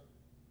Christ,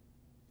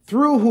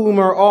 through whom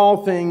are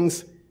all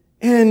things,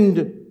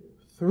 and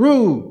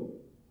through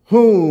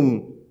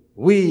whom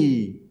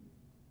we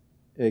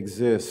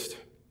exist.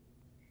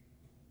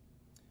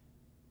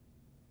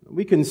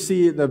 We can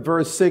see that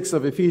verse 6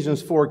 of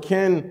Ephesians 4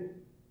 can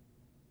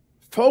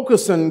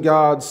focus on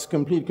God's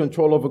complete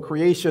control over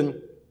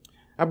creation.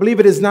 I believe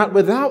it is not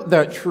without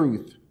that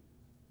truth.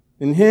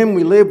 In him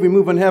we live, we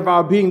move, and have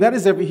our being. That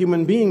is every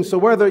human being. So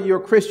whether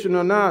you're a Christian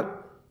or not,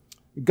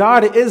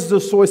 God is the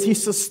source. He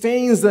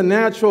sustains the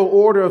natural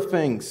order of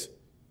things.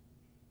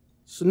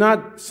 It's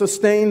not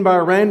sustained by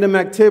random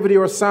activity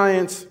or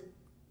science.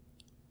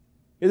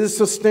 It is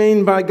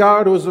sustained by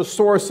God, who is the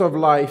source of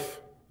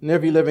life and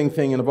every living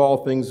thing and of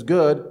all things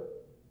good.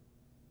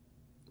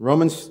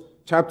 Romans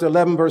chapter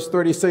 11, verse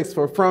 36,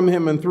 for from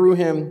him and through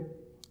him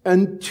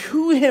and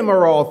to him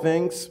are all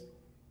things.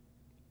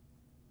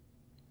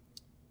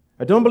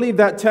 I don't believe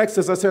that text,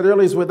 as I said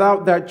earlier, is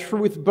without that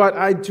truth, but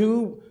I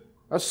do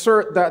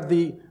assert that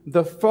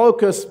the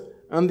focus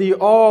and the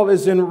all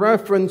is in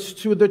reference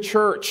to the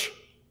church.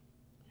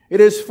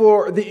 It is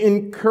for the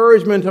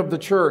encouragement of the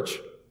church.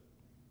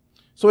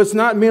 So it's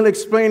not merely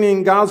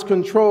explaining God's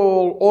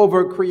control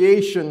over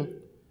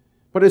creation,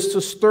 but it's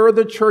to stir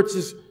the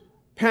church's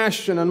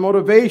passion and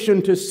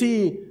motivation to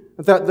see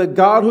that the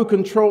God who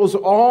controls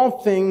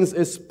all things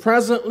is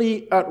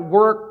presently at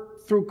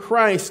work through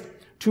Christ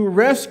to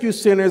rescue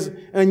sinners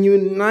and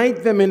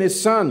unite them in his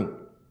Son.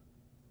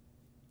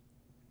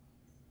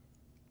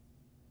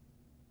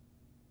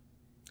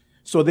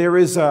 So there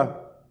is a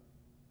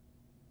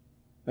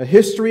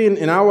history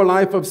in our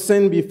life of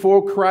sin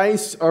before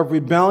Christ, of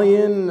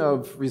rebellion,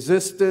 of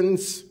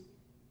resistance,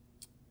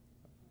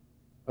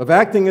 of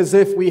acting as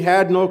if we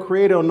had no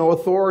creator, no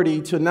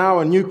authority, to now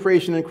a new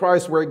creation in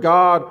Christ where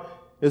God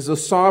is the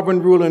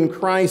sovereign ruler and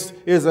Christ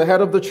is the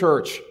head of the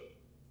church.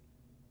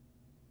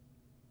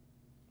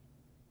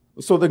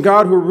 So the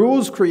God who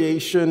rules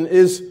creation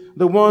is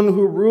the one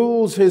who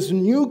rules his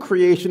new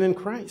creation in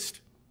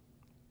Christ.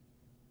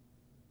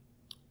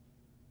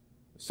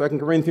 2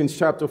 Corinthians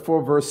chapter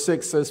 4, verse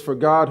 6 says, for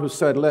God who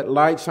said, let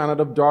light shine out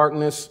of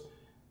darkness,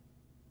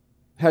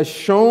 has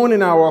shone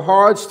in our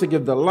hearts to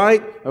give the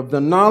light of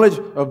the knowledge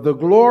of the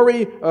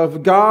glory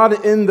of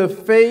God in the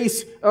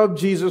face of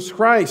Jesus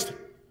Christ.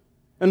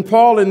 And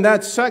Paul in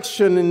that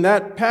section, in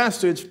that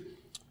passage,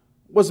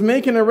 was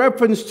making a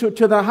reference to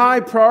the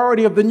high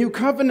priority of the new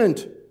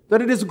covenant,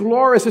 that it is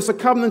glorious, it's a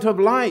covenant of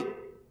light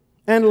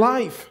and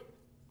life.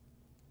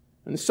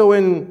 And so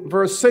in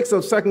verse 6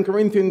 of 2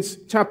 Corinthians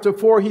chapter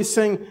 4, he's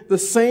saying the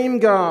same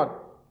God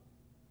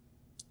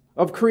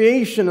of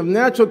creation, of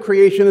natural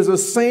creation, is the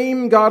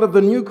same God of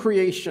the new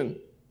creation.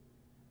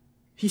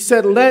 He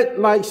said, let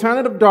light shine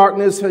out of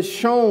darkness, has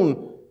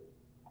shone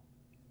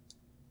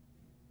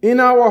in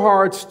our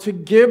hearts to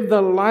give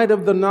the light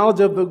of the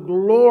knowledge of the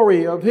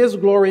glory, of his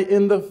glory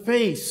in the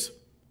face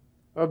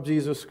of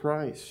Jesus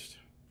Christ.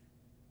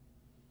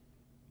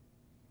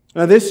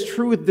 Now, this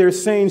truth, dear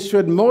saints,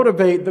 should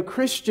motivate the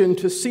Christian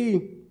to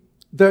see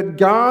that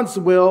God's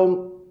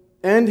will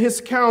and his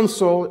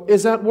counsel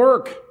is at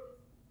work,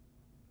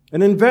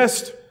 and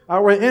invest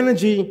our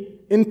energy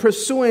in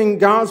pursuing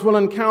God's will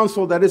and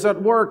counsel that is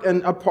at work.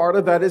 And a part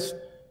of that is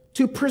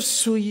to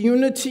pursue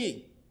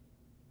unity.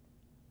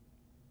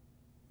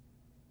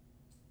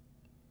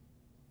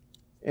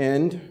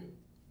 And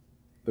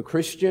the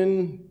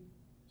Christian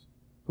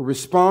who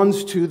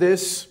responds to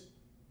this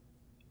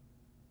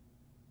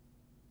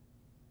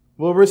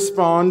will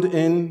respond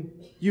in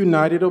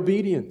united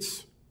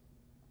obedience.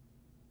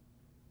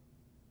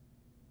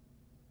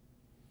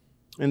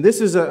 And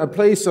this is a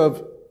place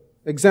of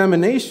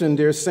examination,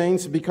 dear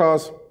saints,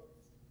 because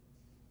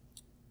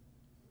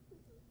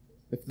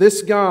if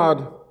this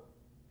God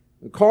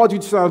called you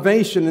to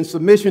salvation and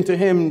submission to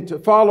Him, to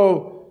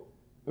follow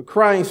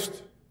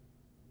Christ,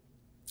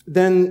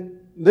 then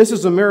this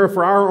is a mirror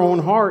for our own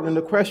heart. And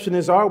the question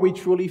is, are we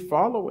truly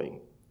following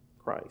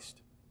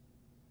Christ?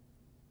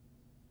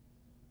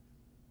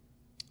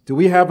 Do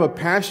we have a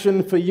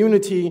passion for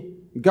unity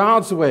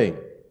God's way?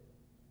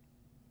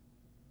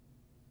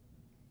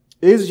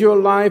 Is your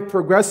life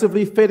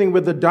progressively fitting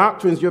with the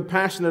doctrines you're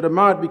passionate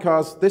about?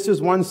 Because this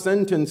is one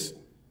sentence.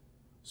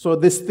 So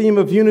this theme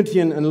of unity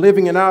and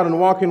living it out and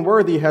walking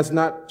worthy has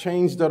not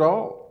changed at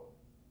all.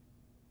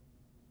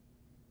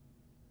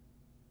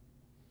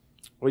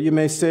 Or you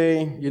may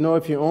say,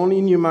 if you only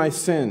knew my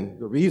sin,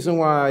 the reason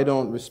why I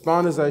don't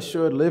respond as I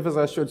should, live as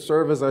I should,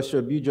 serve as I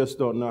should, you just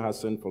don't know how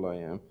sinful I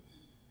am.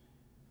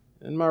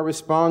 And my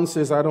response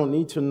is, I don't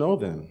need to know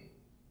them.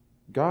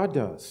 God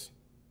does.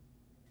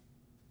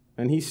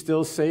 And He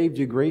still saved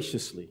you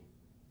graciously.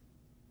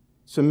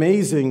 It's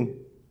amazing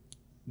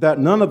that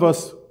none of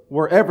us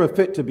were ever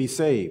fit to be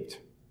saved.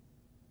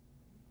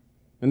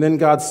 And then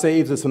God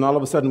saves us, and all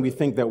of a sudden we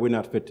think that we're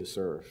not fit to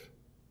serve.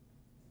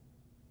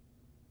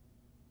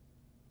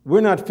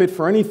 We're not fit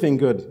for anything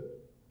good.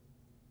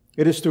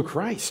 It is through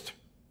Christ.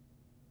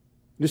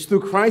 It is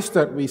through Christ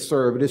that we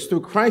serve. It is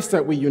through Christ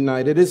that we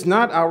unite. It is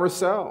not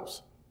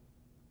ourselves.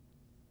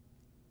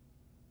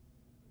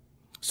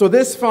 So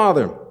this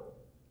Father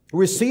who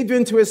received you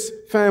into His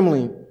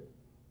family,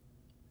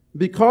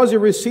 because you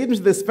received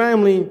into this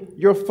family,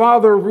 your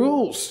Father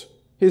rules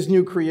His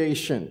new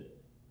creation.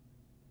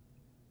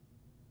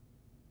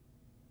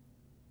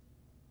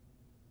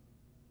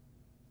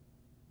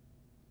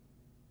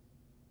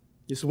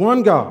 It's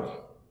one God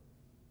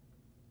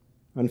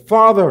and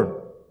Father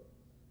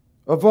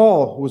of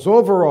all, who is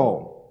over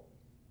all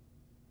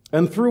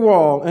and through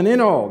all and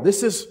in all.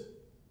 This is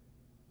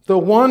the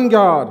one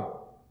God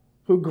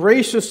who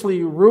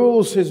graciously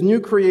rules His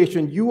new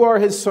creation. You are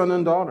His son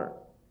and daughter.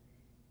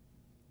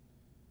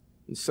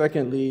 And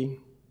secondly,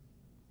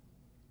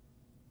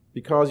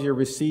 because you're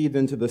received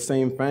into the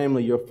same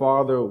family, your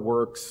Father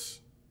works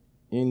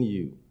in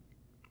you.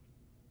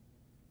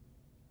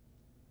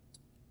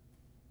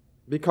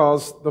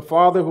 Because the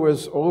Father who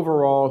is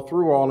over all,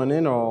 through all, and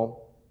in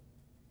all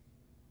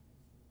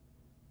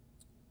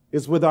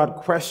is without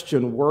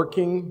question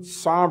working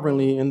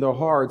sovereignly in the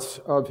hearts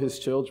of His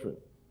children.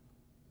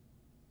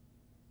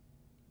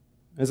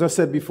 As I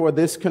said before,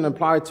 this can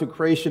apply to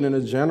creation in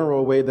a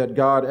general way, that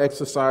God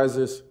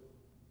exercises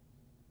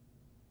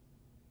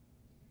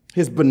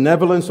His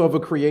benevolence over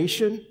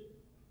creation.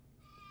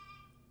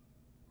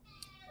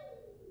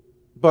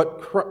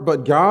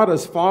 But God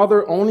as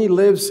Father only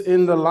lives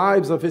in the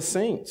lives of His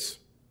saints.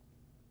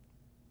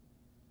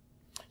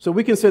 So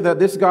we can say that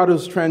this God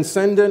is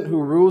transcendent,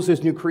 who rules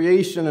His new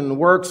creation and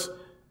works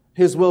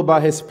His will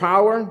by His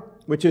power,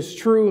 which is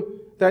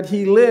true, that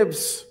He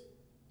lives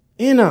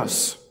in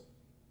us.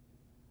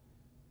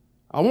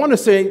 I want to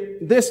say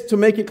this to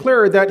make it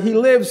clear, that He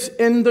lives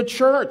in the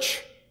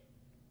church.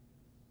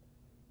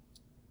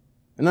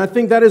 And I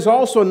think that is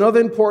also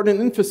another important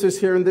emphasis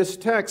here in this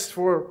text.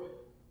 For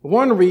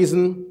one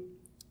reason,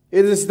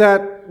 it is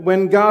that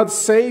when God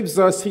saves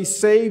us, He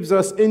saves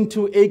us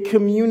into a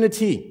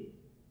community.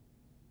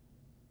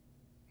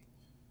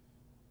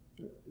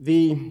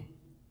 The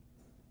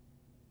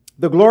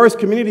glorious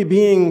community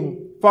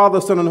being Father,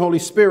 Son, and Holy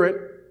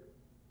Spirit.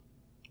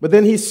 But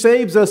then He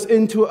saves us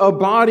into a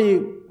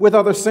body with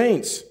other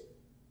saints.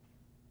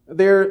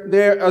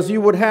 There, as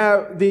you would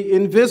have the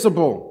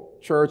invisible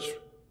church,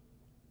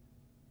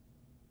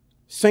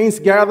 saints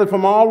gathered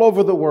from all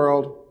over the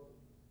world.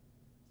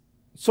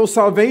 So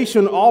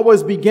salvation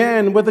always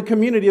began with a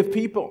community of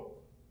people.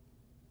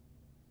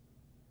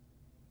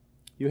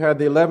 You had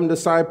the 11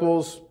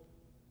 disciples,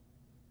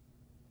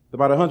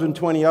 about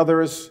 120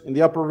 others in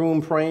the upper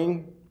room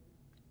praying.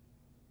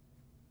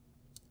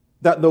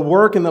 That the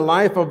work and the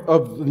life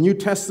of the New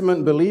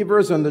Testament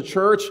believers and the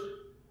church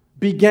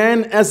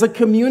began as a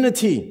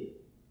community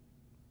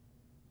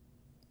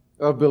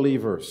of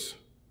believers.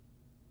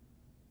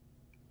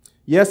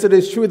 Yes, it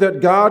is true that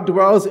God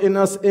dwells in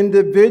us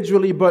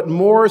individually, but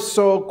more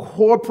so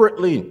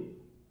corporately.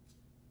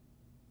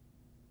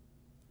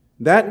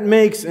 That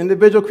makes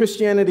individual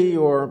Christianity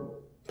or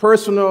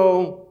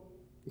personal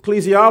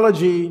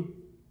ecclesiology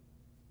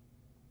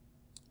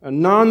a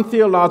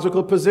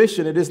non-theological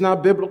position. It is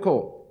not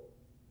biblical.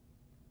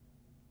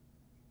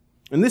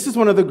 And this is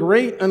one of the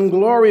great and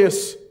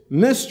glorious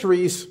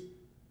mysteries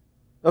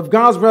of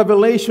God's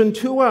revelation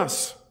to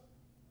us.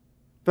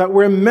 That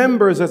we're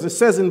members, as it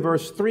says in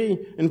verse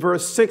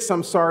 6,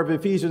 of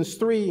Ephesians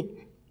 3,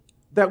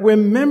 that we're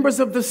members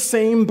of the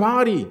same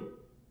body.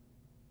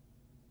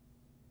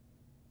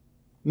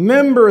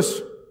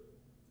 Members,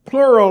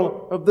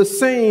 plural, of the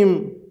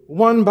same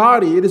one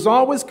body. It is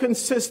always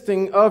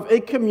consisting of a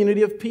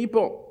community of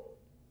people.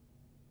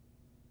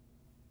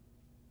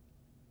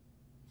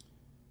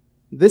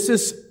 This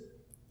is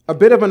a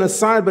bit of an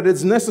aside, but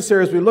it's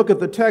necessary as we look at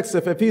the text.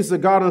 If he's the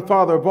God and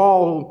Father of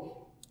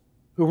all,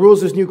 who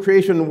rules his new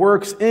creation and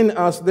works in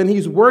us, then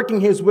he's working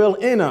his will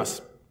in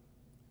us.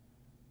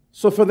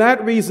 So for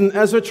that reason,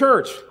 as a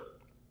church,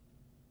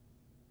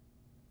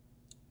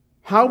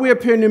 how we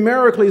appear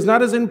numerically is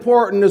not as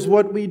important as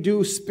what we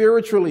do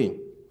spiritually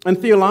and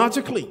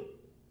theologically,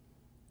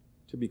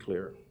 to be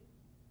clear.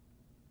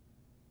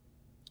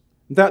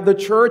 That the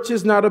church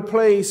is not a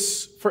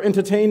place for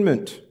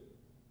entertainment.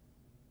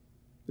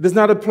 It is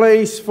not a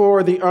place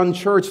for the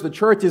unchurched. The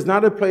church is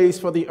not a place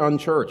for the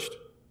unchurched.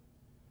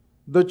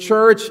 The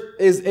church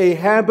is a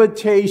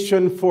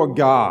habitation for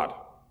God.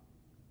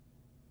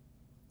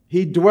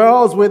 He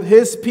dwells with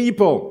his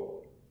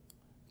people.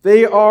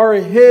 They are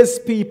his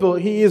people.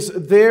 He is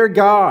their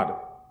God.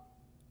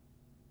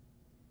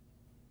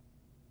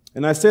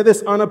 And I say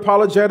this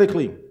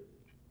unapologetically.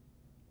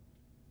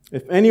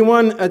 If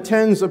anyone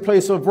attends a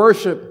place of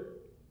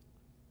worship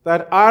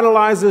that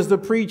idolizes the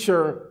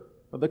preacher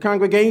or the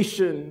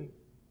congregation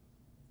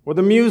or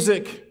the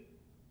music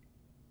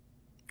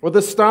or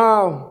the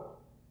style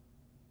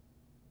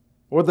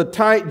or the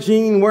tight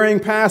jean-wearing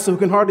pastor who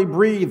can hardly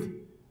breathe,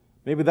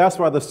 maybe that's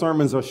why the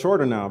sermons are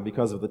shorter now,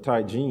 because of the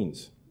tight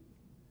jeans.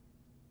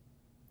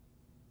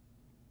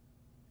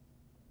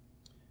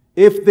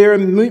 If they're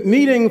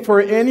meeting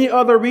for any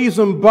other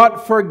reason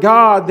but for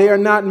God, they are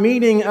not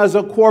meeting as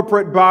a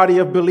corporate body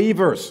of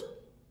believers.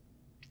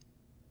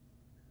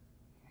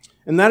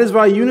 And that is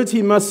why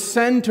unity must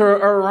center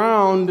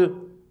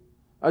around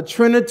a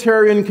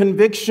Trinitarian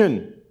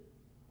conviction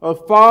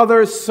of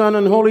Father, Son,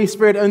 and Holy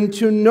Spirit, and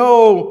to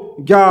know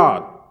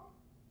God.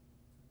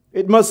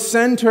 It must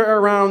center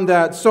around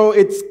that. So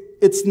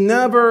it's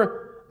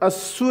never a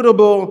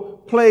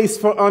suitable place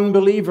for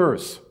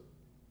unbelievers.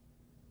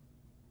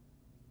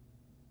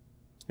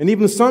 And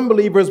even some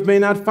believers may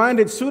not find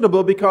it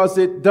suitable because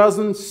it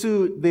doesn't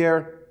suit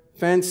their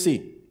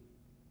fancy.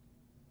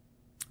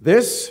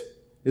 This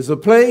is a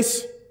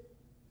place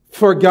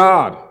for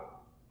God.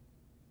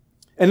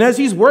 And as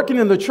he's working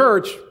in the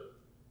church,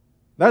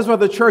 that's why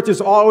the church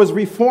is always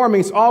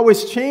reforming, it's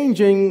always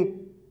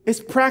changing its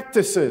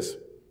practices.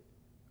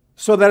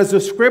 So that as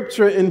the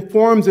scripture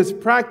informs its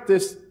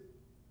practice,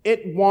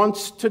 it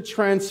wants to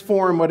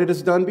transform what it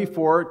has done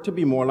before to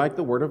be more like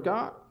the Word of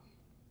God.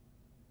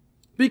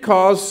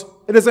 Because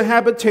it is a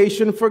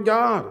habitation for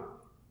God.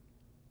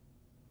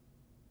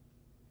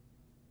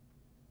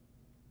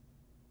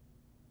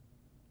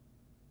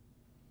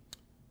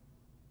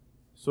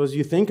 So as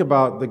you think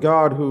about the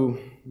God who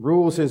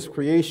rules his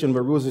creation,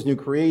 but rules his new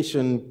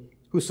creation,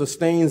 who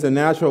sustains the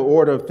natural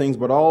order of things,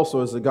 but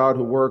also is the God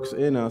who works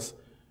in us,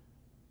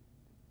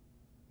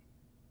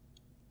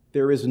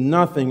 there is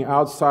nothing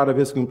outside of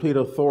his complete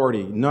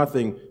authority,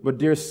 nothing. But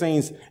dear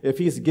saints, if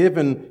he's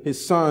given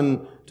his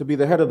Son to be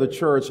the head of the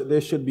church,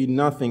 there should be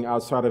nothing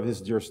outside of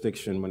his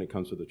jurisdiction when it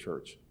comes to the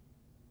church.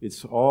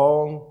 It's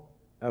all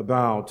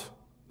about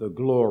the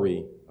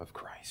glory of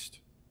Christ.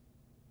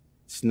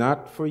 It's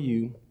not for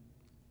you.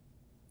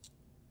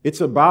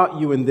 It's about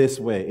you in this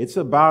way. It's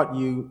about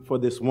you for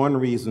this one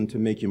reason, to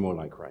make you more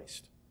like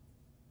Christ.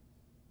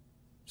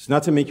 It's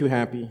not to make you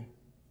happy.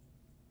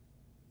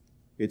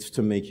 It's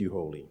to make you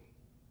holy.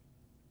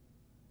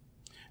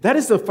 That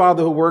is the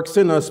Father who works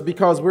in us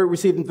because we're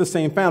received into the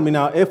same family.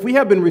 Now, if we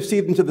have been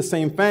received into the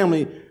same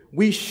family,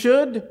 we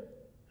should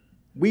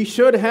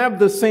have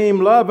the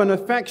same love and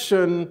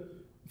affection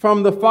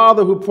from the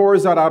Father who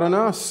pours that out on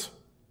us.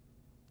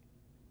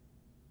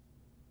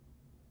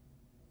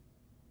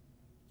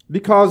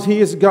 Because he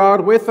is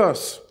God with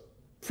us.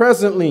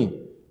 Presently,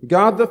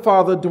 God the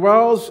Father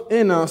dwells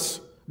in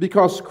us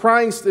because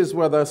Christ is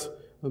with us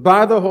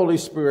by the Holy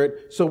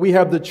Spirit. So we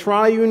have the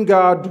triune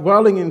God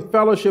dwelling in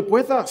fellowship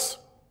with us.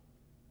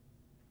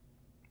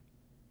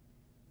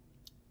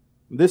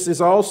 This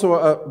is also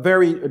a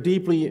very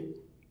deeply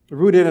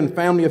rooted in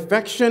family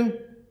affection.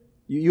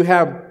 You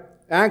have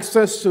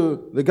access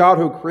to the God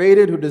who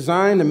created, who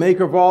designed, the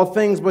maker of all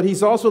things, but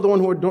he's also the one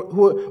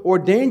who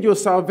ordained your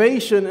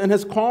salvation and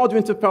has called you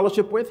into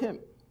fellowship with him.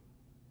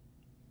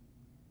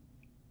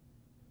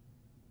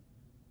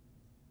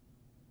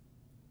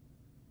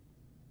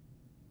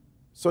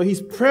 So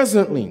he's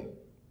presently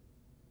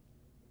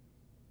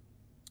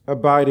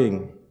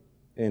abiding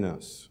in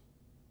us.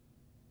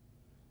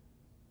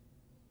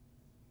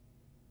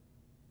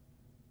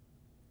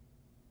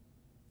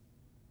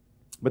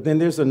 But then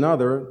there's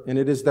another, and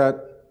it is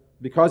that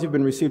because you've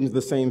been received into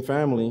the same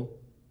family,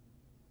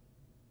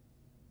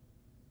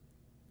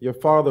 your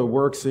Father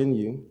works in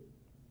you.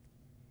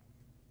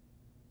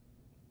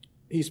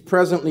 He's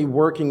presently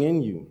working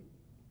in you.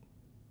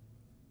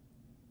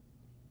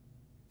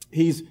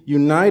 He's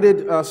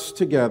united us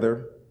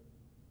together,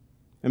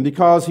 and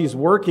because he's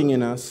working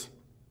in us,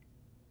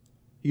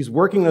 He's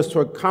working us to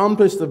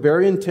accomplish the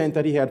very intent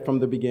that he had from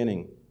the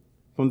beginning.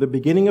 From the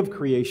beginning of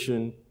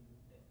creation,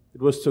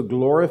 it was to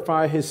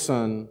glorify his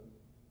Son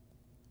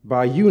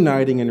by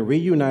uniting and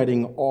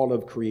reuniting all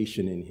of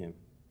creation in him.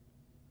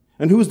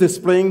 And who's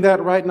displaying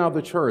that right now?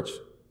 The church.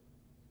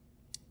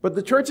 But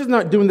the church is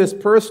not doing this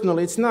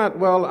personally. It's not,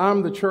 well,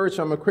 I'm the church,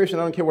 I'm a Christian,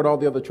 I don't care what all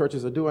the other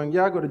churches are doing.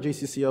 Yeah, I go to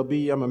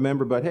JCCLB, I'm a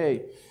member, but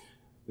hey,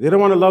 they don't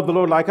want to love the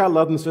Lord like I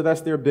love them, so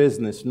that's their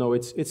business. No,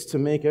 it's to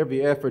make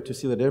every effort to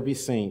see that every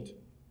saint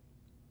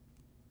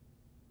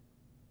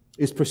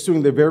is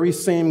pursuing the very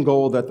same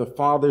goal that the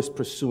Father is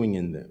pursuing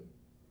in them.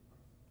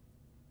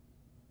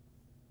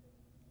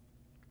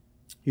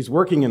 He's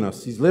working in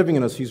us, he's living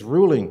in us, he's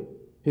ruling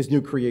his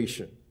new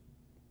creation.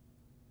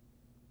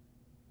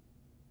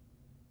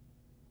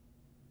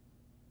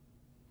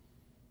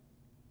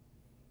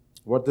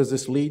 What does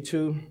this lead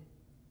to?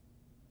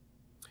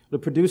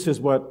 It produces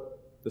what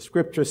the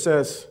scripture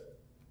says.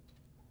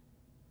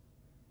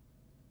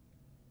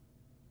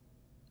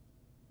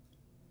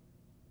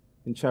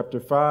 In chapter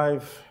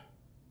 5,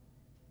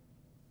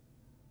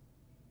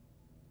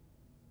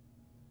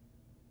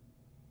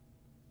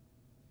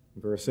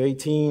 verse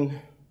 18,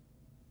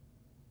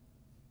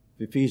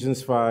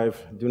 Ephesians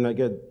 5, do not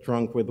get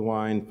drunk with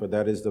wine, for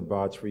that is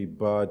debauchery,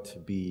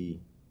 but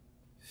be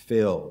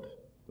filled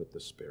with the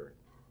Spirit.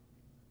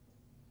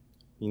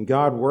 In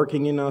God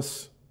working in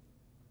us,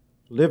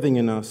 living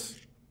in us,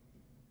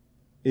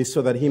 is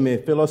so that he may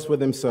fill us with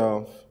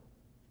himself.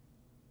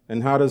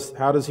 And how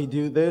does he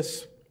do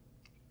this?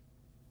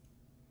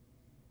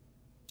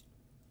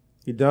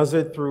 He does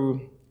it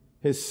through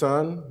his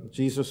Son,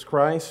 Jesus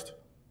Christ,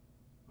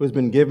 who has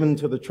been given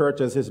to the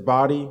church as his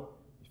body.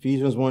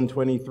 Ephesians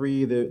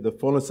 1:23, the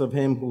fullness of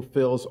him who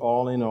fills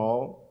all in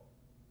all.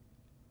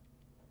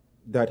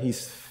 That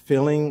he's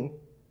filling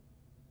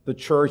the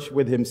church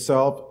with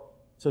himself.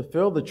 To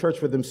fill the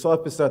church with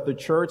himself is that the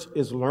church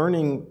is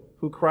learning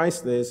who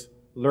Christ is,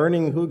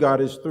 learning who God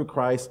is through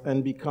Christ,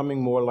 and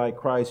becoming more like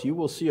Christ. You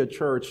will see a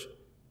church,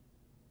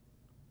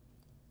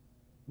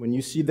 when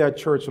you see that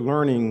church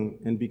learning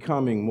and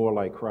becoming more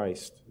like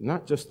Christ,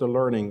 not just the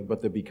learning,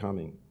 but the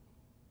becoming.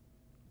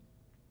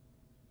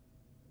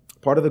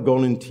 Part of the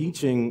goal in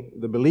teaching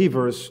the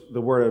believers the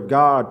Word of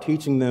God,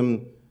 teaching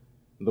them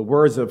the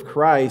words of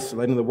Christ,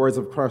 letting the words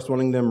of Christ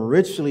dwelling them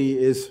richly,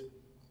 is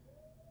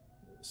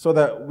so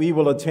that we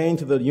will attain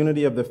to the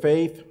unity of the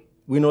faith.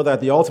 We know that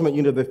the ultimate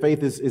unity of the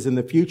faith is in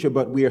the future,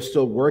 but we are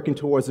still working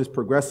towards this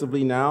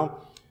progressively now.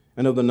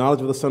 And of the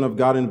knowledge of the Son of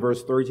God in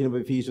verse 13 of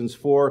Ephesians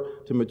 4,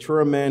 to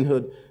mature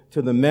manhood,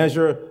 to the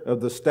measure of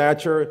the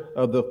stature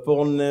of the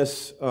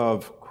fullness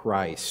of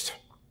Christ.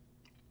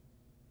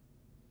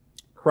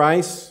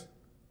 Christ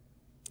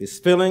is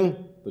filling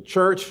the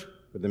church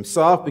with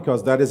himself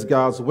because that is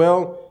God's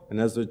will. And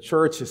as the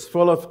church is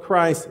full of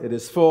Christ, it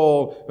is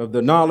full of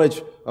the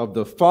knowledge of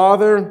the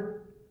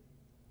Father.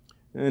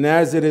 And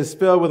as it is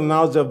filled with the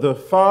knowledge of the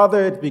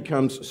Father, it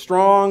becomes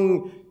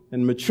strong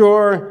and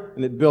mature,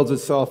 and it builds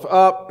itself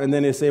up, and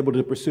then it's able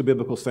to pursue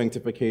biblical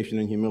sanctification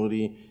and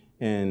humility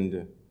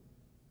and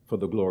for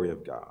the glory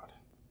of God.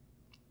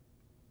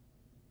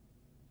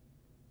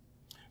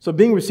 So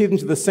being received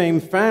into the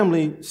same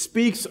family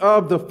speaks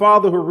of the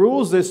Father who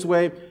rules this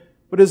way,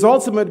 but his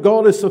ultimate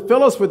goal is to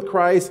fill us with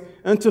Christ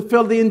and to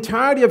fill the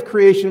entirety of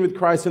creation with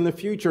Christ in the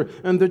future.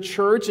 And the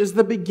church is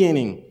the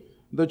beginning.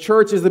 The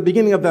church is the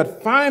beginning of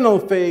that final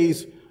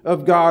phase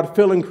of God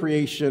filling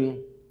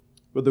creation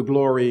with the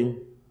glory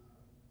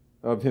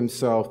of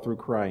himself through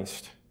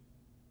Christ.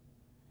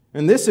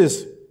 And this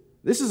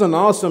is an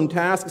awesome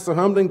task. It's a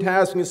humbling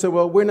task. And you say,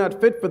 well, we're not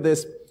fit for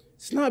this.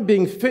 It's not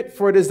being fit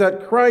for it. It's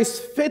that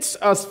Christ fits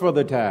us for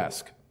the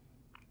task.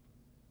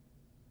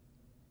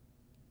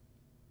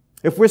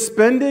 If we're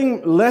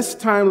spending less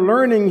time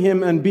learning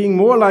him and being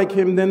more like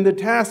him, then the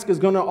task is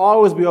going to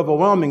always be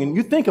overwhelming. And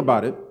you think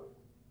about it.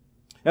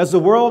 As the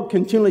world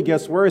continually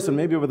gets worse, and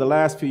maybe over the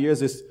last few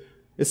years it's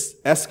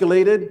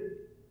escalated,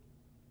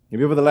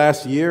 maybe over the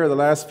last year or the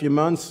last few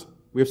months,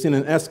 we've seen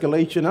an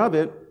escalation of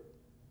it,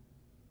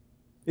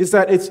 is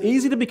that it's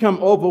easy to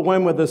become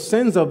overwhelmed with the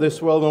sins of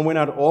this world when we're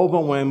not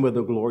overwhelmed with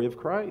the glory of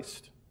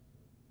Christ.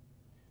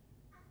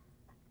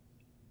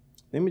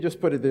 Let me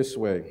just put it this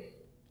way.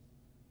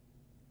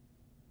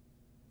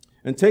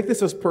 And take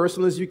this as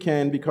personal as you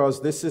can,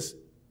 because this is,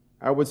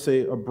 I would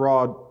say, a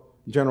broad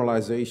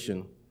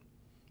generalization.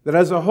 That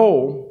as a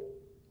whole,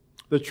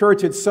 the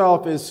church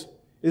itself is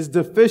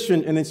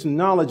deficient in its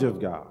knowledge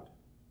of God.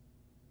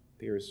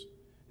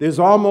 There's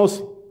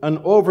almost an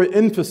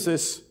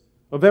overemphasis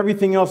of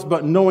everything else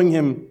but knowing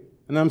him,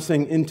 and I'm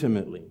saying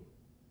intimately.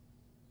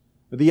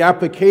 The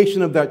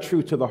application of that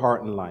truth to the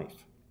heart and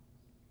life.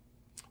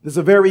 There's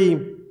a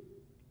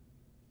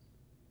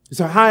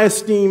high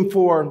esteem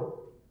for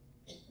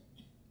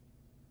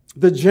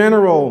the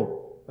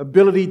general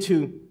ability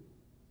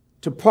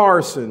to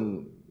parse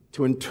and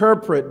to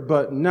interpret,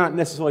 but not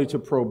necessarily to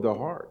probe the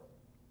heart.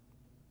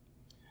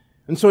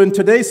 And so in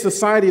today's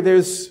society,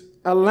 there's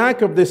a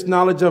lack of this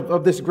knowledge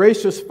of this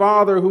gracious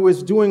Father who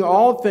is doing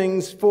all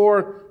things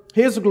for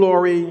his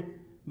glory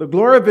the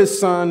glory of his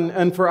Son,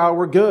 and for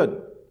our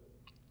good.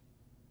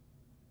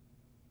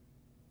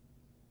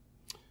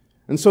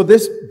 And so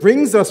this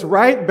brings us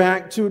right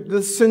back to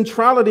the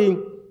centrality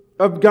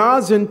of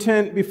God's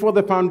intent before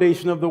the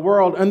foundation of the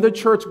world, and the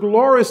church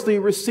gloriously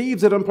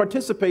receives it and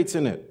participates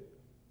in it.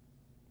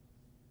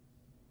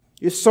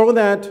 It's so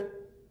that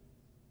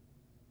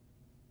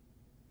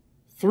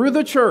through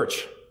the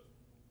church,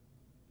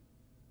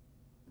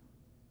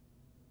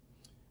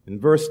 in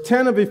verse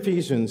 10 of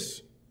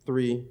Ephesians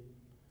 3,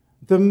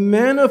 the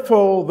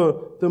manifold,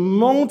 the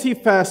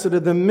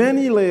multifaceted, the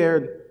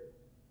many-layered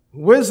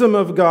wisdom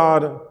of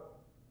God,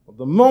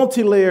 the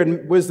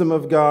multi-layered wisdom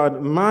of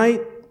God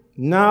might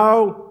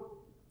now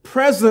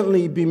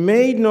presently be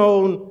made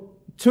known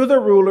to the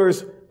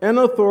rulers and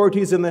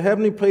authorities in the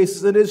heavenly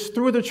places. It is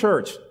through the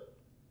church.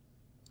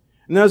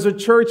 And as the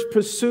church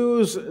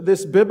pursues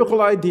this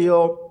biblical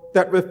ideal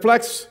that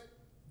reflects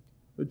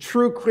the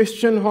true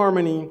Christian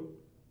harmony,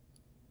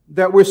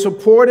 that we're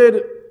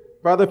supported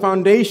by the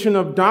foundation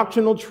of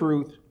doctrinal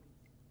truth,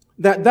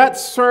 that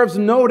serves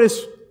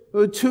notice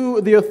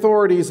to the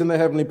authorities in the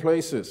heavenly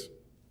places.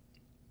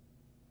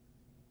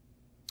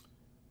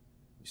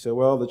 You say,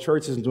 well, the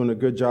church isn't doing a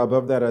good job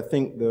of that. I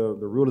think the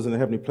rulers in the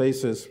heavenly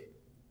places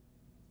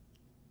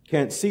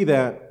can't see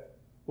that.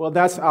 Well,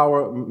 that's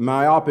our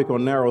myopic or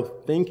narrow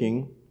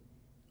thinking.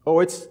 Oh,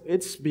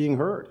 it's being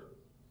heard.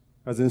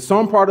 As in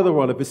some part of the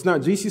world, if it's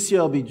not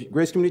GCCLB,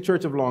 Grace Community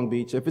Church of Long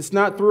Beach, if it's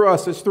not through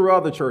us, it's through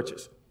other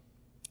churches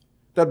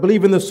that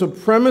believe in the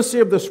supremacy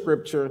of the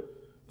Scripture,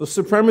 the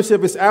supremacy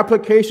of its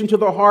application to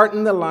the heart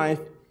and the life,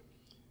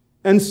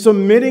 and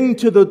submitting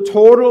to the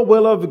total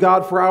will of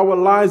God for our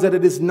lives, that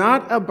it is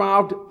not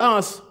about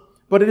us,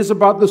 but it is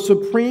about the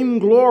supreme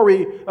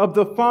glory of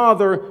the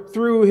Father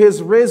through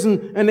his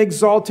risen and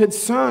exalted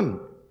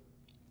Son.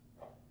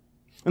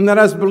 And that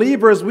as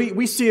believers,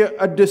 we see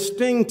a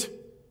distinct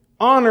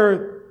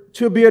honor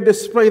to be a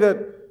display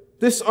that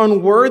this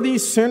unworthy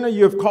sinner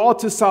you have called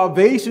to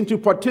salvation to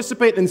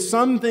participate in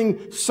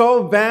something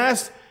so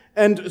vast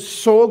and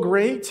so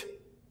great.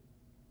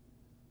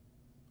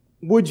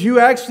 Would you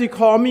actually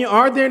call me?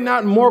 Are there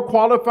not more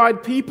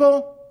qualified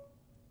people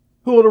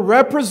who will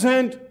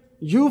represent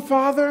you,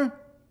 Father?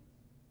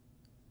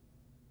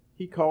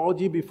 He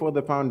called you before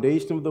the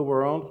foundation of the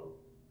world.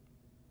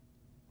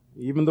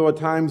 Even though at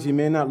times you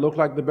may not look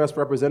like the best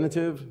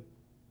representative,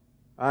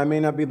 I may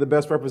not be the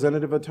best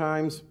representative at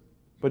times,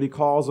 but he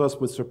calls us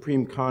with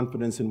supreme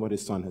confidence in what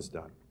his Son has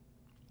done.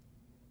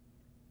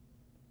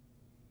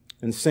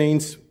 And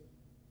saints,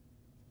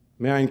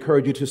 may I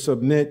encourage you to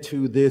submit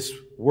to this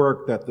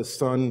work that the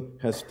Son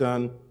has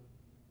done,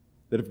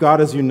 that if God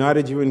has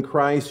united you in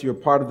Christ, you're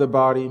part of the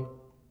body,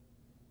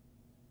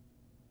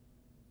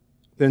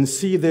 then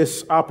see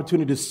this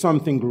opportunity as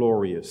something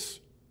glorious.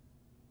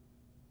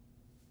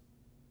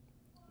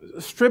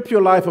 Strip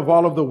your life of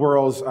all of the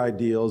world's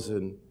ideals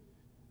and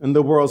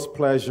the world's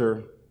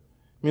pleasure.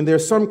 I mean,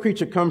 there's some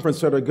creature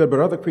comforts that are good, but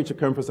other creature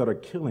comforts that are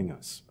killing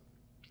us.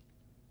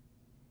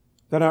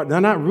 They're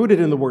not rooted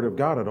in the Word of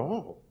God at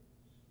all.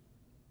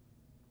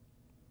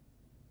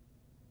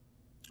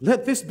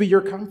 Let this be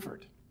your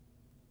comfort.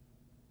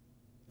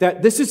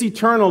 That this is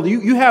eternal.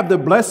 You have the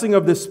blessing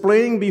of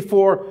displaying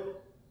before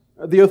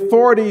the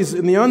authorities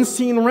in the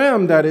unseen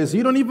realm, that is.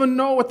 You don't even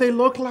know what they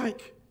look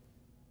like.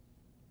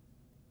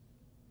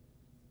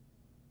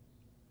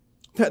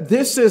 That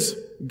this is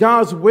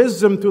God's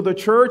wisdom through the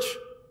church.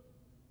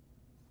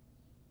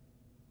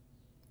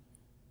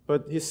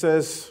 But he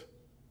says,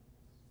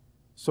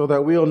 so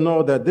that we'll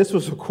know that this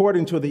was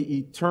according to the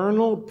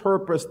eternal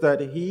purpose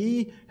that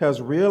he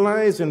has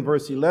realized in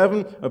verse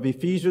 11 of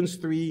Ephesians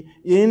 3,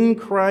 in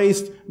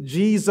Christ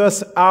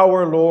Jesus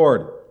our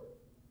Lord.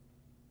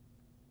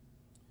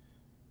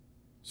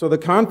 So the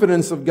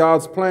confidence of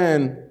God's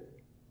plan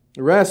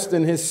rests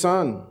in his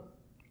Son.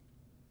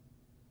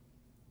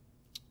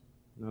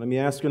 Now let me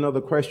ask you another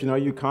question. Are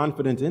you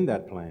confident in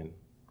that plan?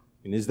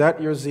 And is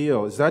that your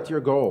zeal? Is that your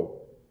goal?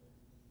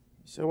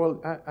 You say,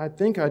 well, I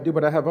think I do,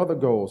 but I have other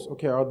goals.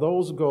 Okay, are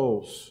those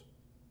goals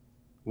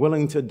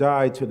willing to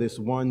die to this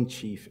one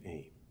chief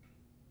aim?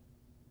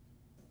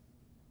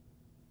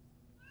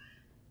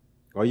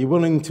 Are you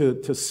willing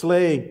to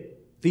slay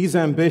these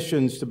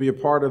ambitions to be a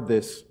part of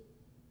this?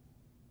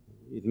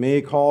 It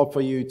may call for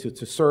you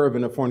to serve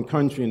in a foreign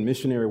country in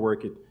missionary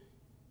work.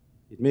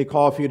 It may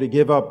call for you to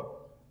give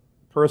up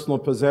personal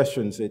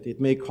possessions. It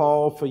may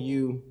call for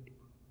you,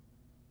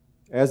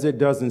 as it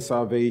does in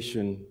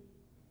salvation,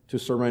 to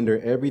surrender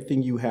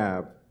everything you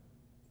have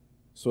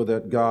so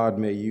that God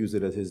may use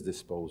it at his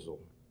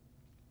disposal.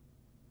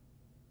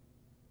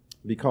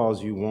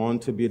 Because you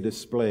want to be a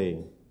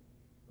display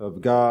of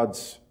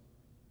God's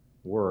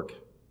work,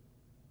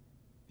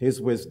 his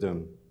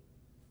wisdom,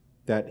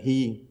 that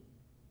he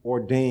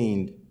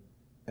ordained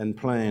and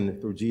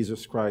planned through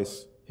Jesus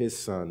Christ, his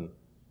Son.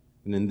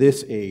 And in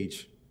this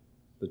age,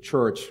 the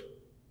church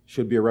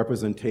should be a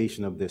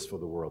representation of this for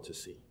the world to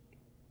see.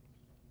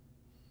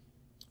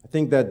 I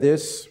think that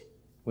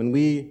when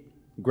we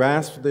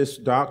grasp this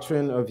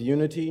doctrine of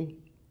unity,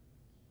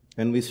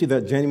 And we see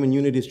that genuine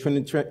unity is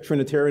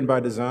Trinitarian by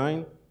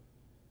design.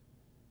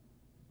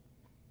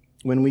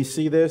 When we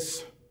see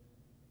this,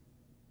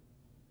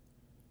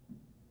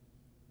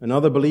 and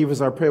other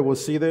believers, I pray, will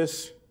see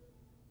this,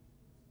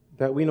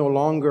 that we will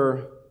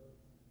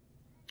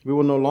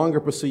no longer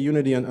pursue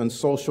unity on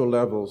social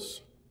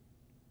levels.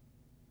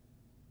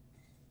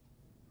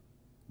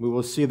 We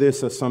will see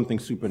this as something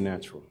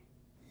supernatural.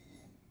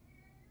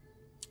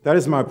 That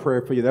is my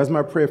prayer for you. That's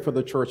my prayer for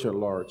the church at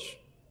large.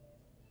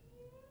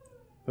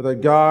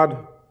 That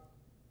God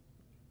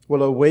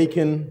will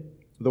awaken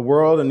the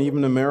world and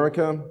even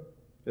America,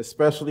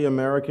 especially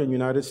America and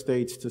United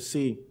States, to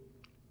see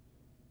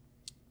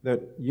that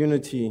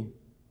unity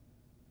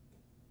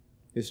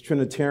is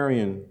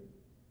Trinitarian,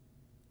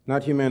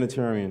 not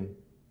humanitarian.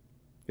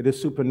 It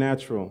is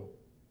supernatural.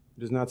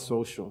 It is not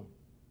social.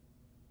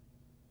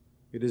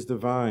 It is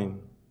divine.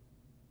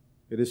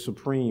 It is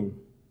supreme.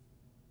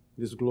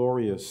 It is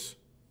glorious.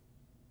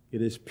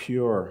 It is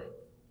pure.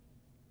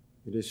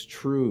 It is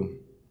true.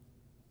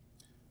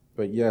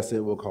 But yes, it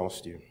will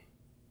cost you.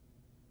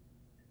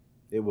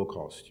 It will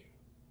cost you.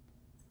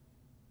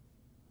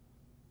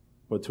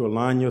 But to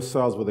align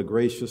yourselves with a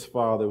gracious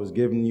Father who has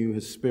given you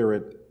His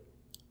Spirit,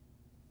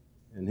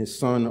 and His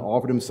Son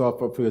offered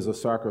Himself up for you as a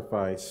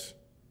sacrifice,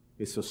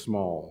 it's a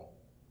small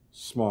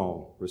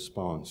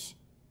response.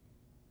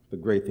 The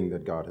great thing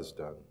that God has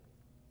done.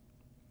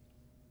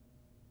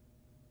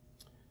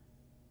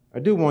 I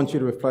do want you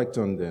to reflect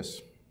on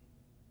this.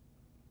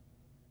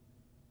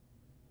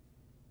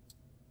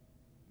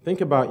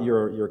 Think about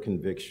your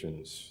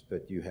convictions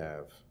that you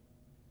have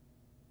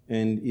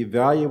and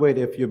evaluate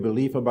if your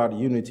belief about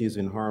unity is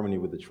in harmony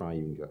with the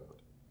triune God.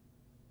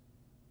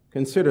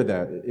 Consider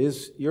that.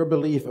 Is your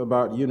belief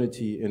about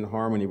unity in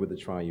harmony with the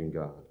triune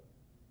God?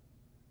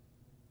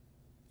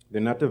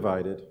 They're not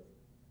divided.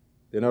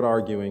 They're not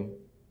arguing.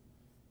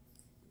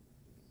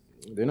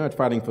 They're not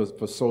fighting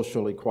for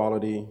social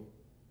equality.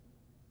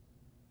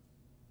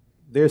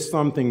 There's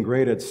something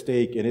great at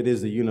stake, and it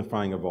is the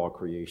unifying of all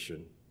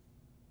creation.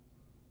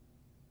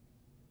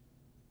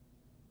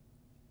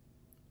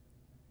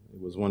 It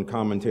was one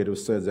commentator who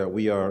says that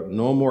we are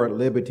no more at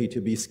liberty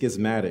to be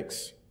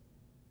schismatics,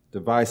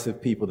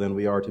 divisive people, than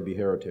we are to be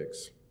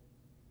heretics.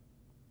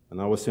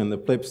 And I was saying the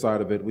flip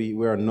side of it, we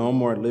are no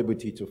more at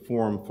liberty to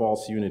form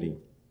false unity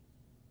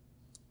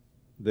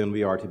than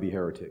we are to be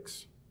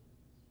heretics.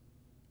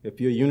 If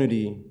your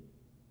unity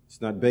is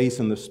not based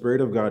on the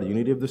Spirit of God, the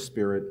unity of the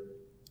Spirit,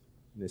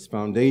 and its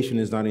foundation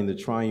is not in the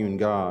triune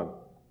God,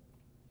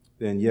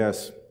 then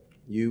yes,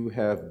 you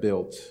have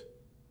built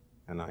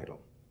an idol.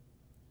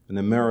 And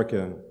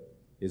America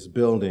is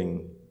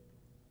building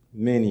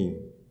many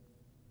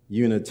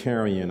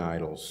Unitarian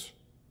idols.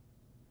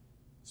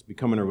 It's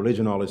becoming a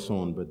religion all its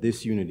own, but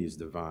this unity is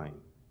divine.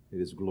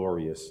 It is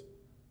glorious.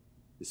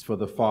 It's for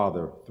the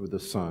Father through the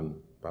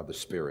Son by the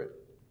Spirit.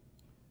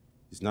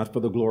 It's not for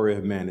the glory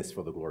of man, it's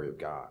for the glory of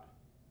God.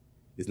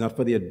 It's not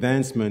for the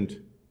advancement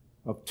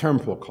of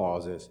temporal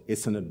causes,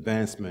 it's an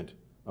advancement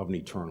of an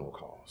eternal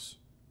cause.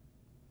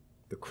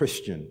 The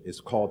Christian is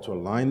called to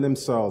align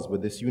themselves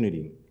with this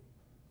unity,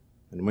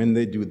 and when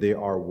they do, they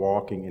are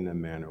walking in a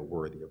manner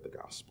worthy of the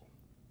gospel.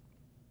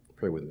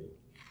 Pray with me.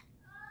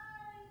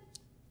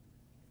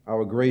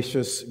 Our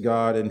gracious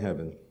God in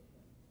heaven,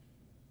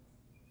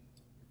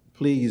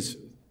 please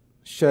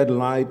shed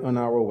light on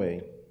our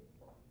way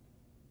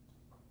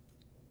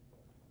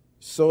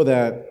so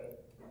that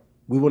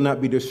we will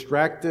not be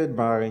distracted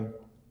by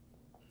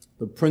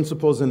the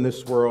principles in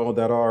this world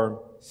that are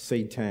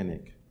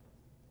satanic,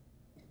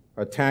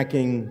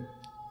 attacking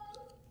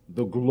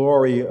the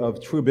glory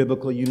of true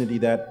biblical unity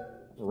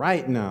that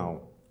right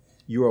now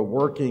you are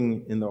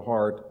working in the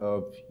heart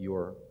of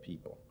your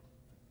people.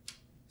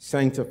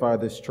 Sanctify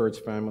this church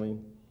family.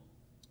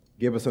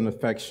 Give us an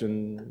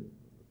affection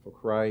for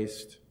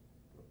Christ,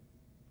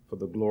 for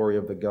the glory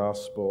of the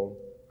gospel,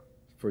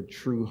 for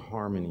true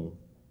harmony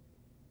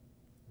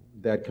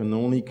that can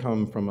only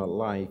come from a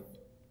life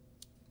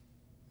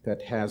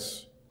that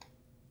has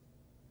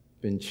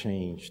been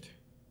changed,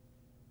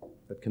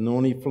 that can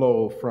only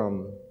flow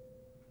from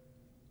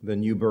the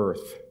new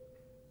birth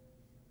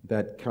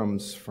that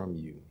comes from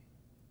you.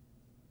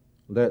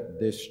 Let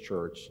this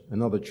church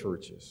and other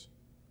churches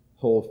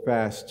hold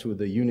fast to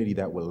the unity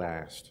that will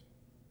last.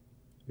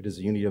 It is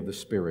the unity of the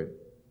Spirit,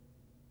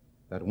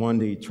 that one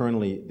day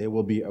eternally there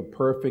will be a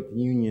perfect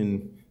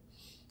union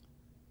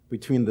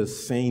between the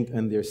saint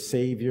and their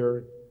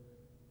Savior,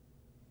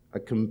 a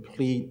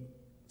complete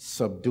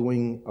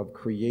subduing of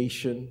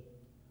creation,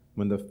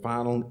 when the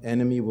final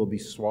enemy will be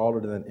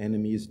swallowed and that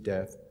enemy is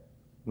death,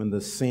 when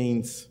the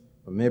saints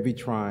from every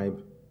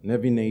tribe and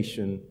every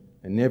nation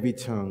and every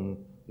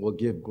tongue will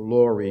give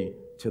glory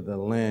to the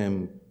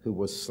Lamb who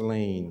was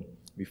slain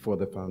before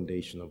the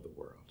foundation of the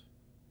world.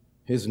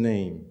 His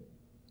name,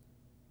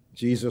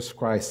 Jesus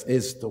Christ,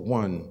 is the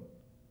one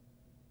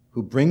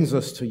who brings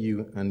us to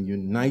you and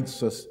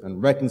unites us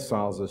and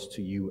reconciles us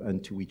to you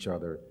and to each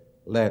other.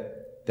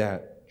 Let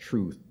that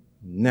truth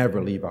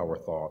never leave our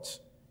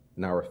thoughts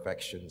and our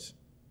affections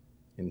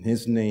In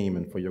his name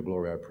and for your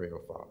glory, I pray, O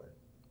Father.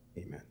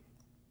 Amen.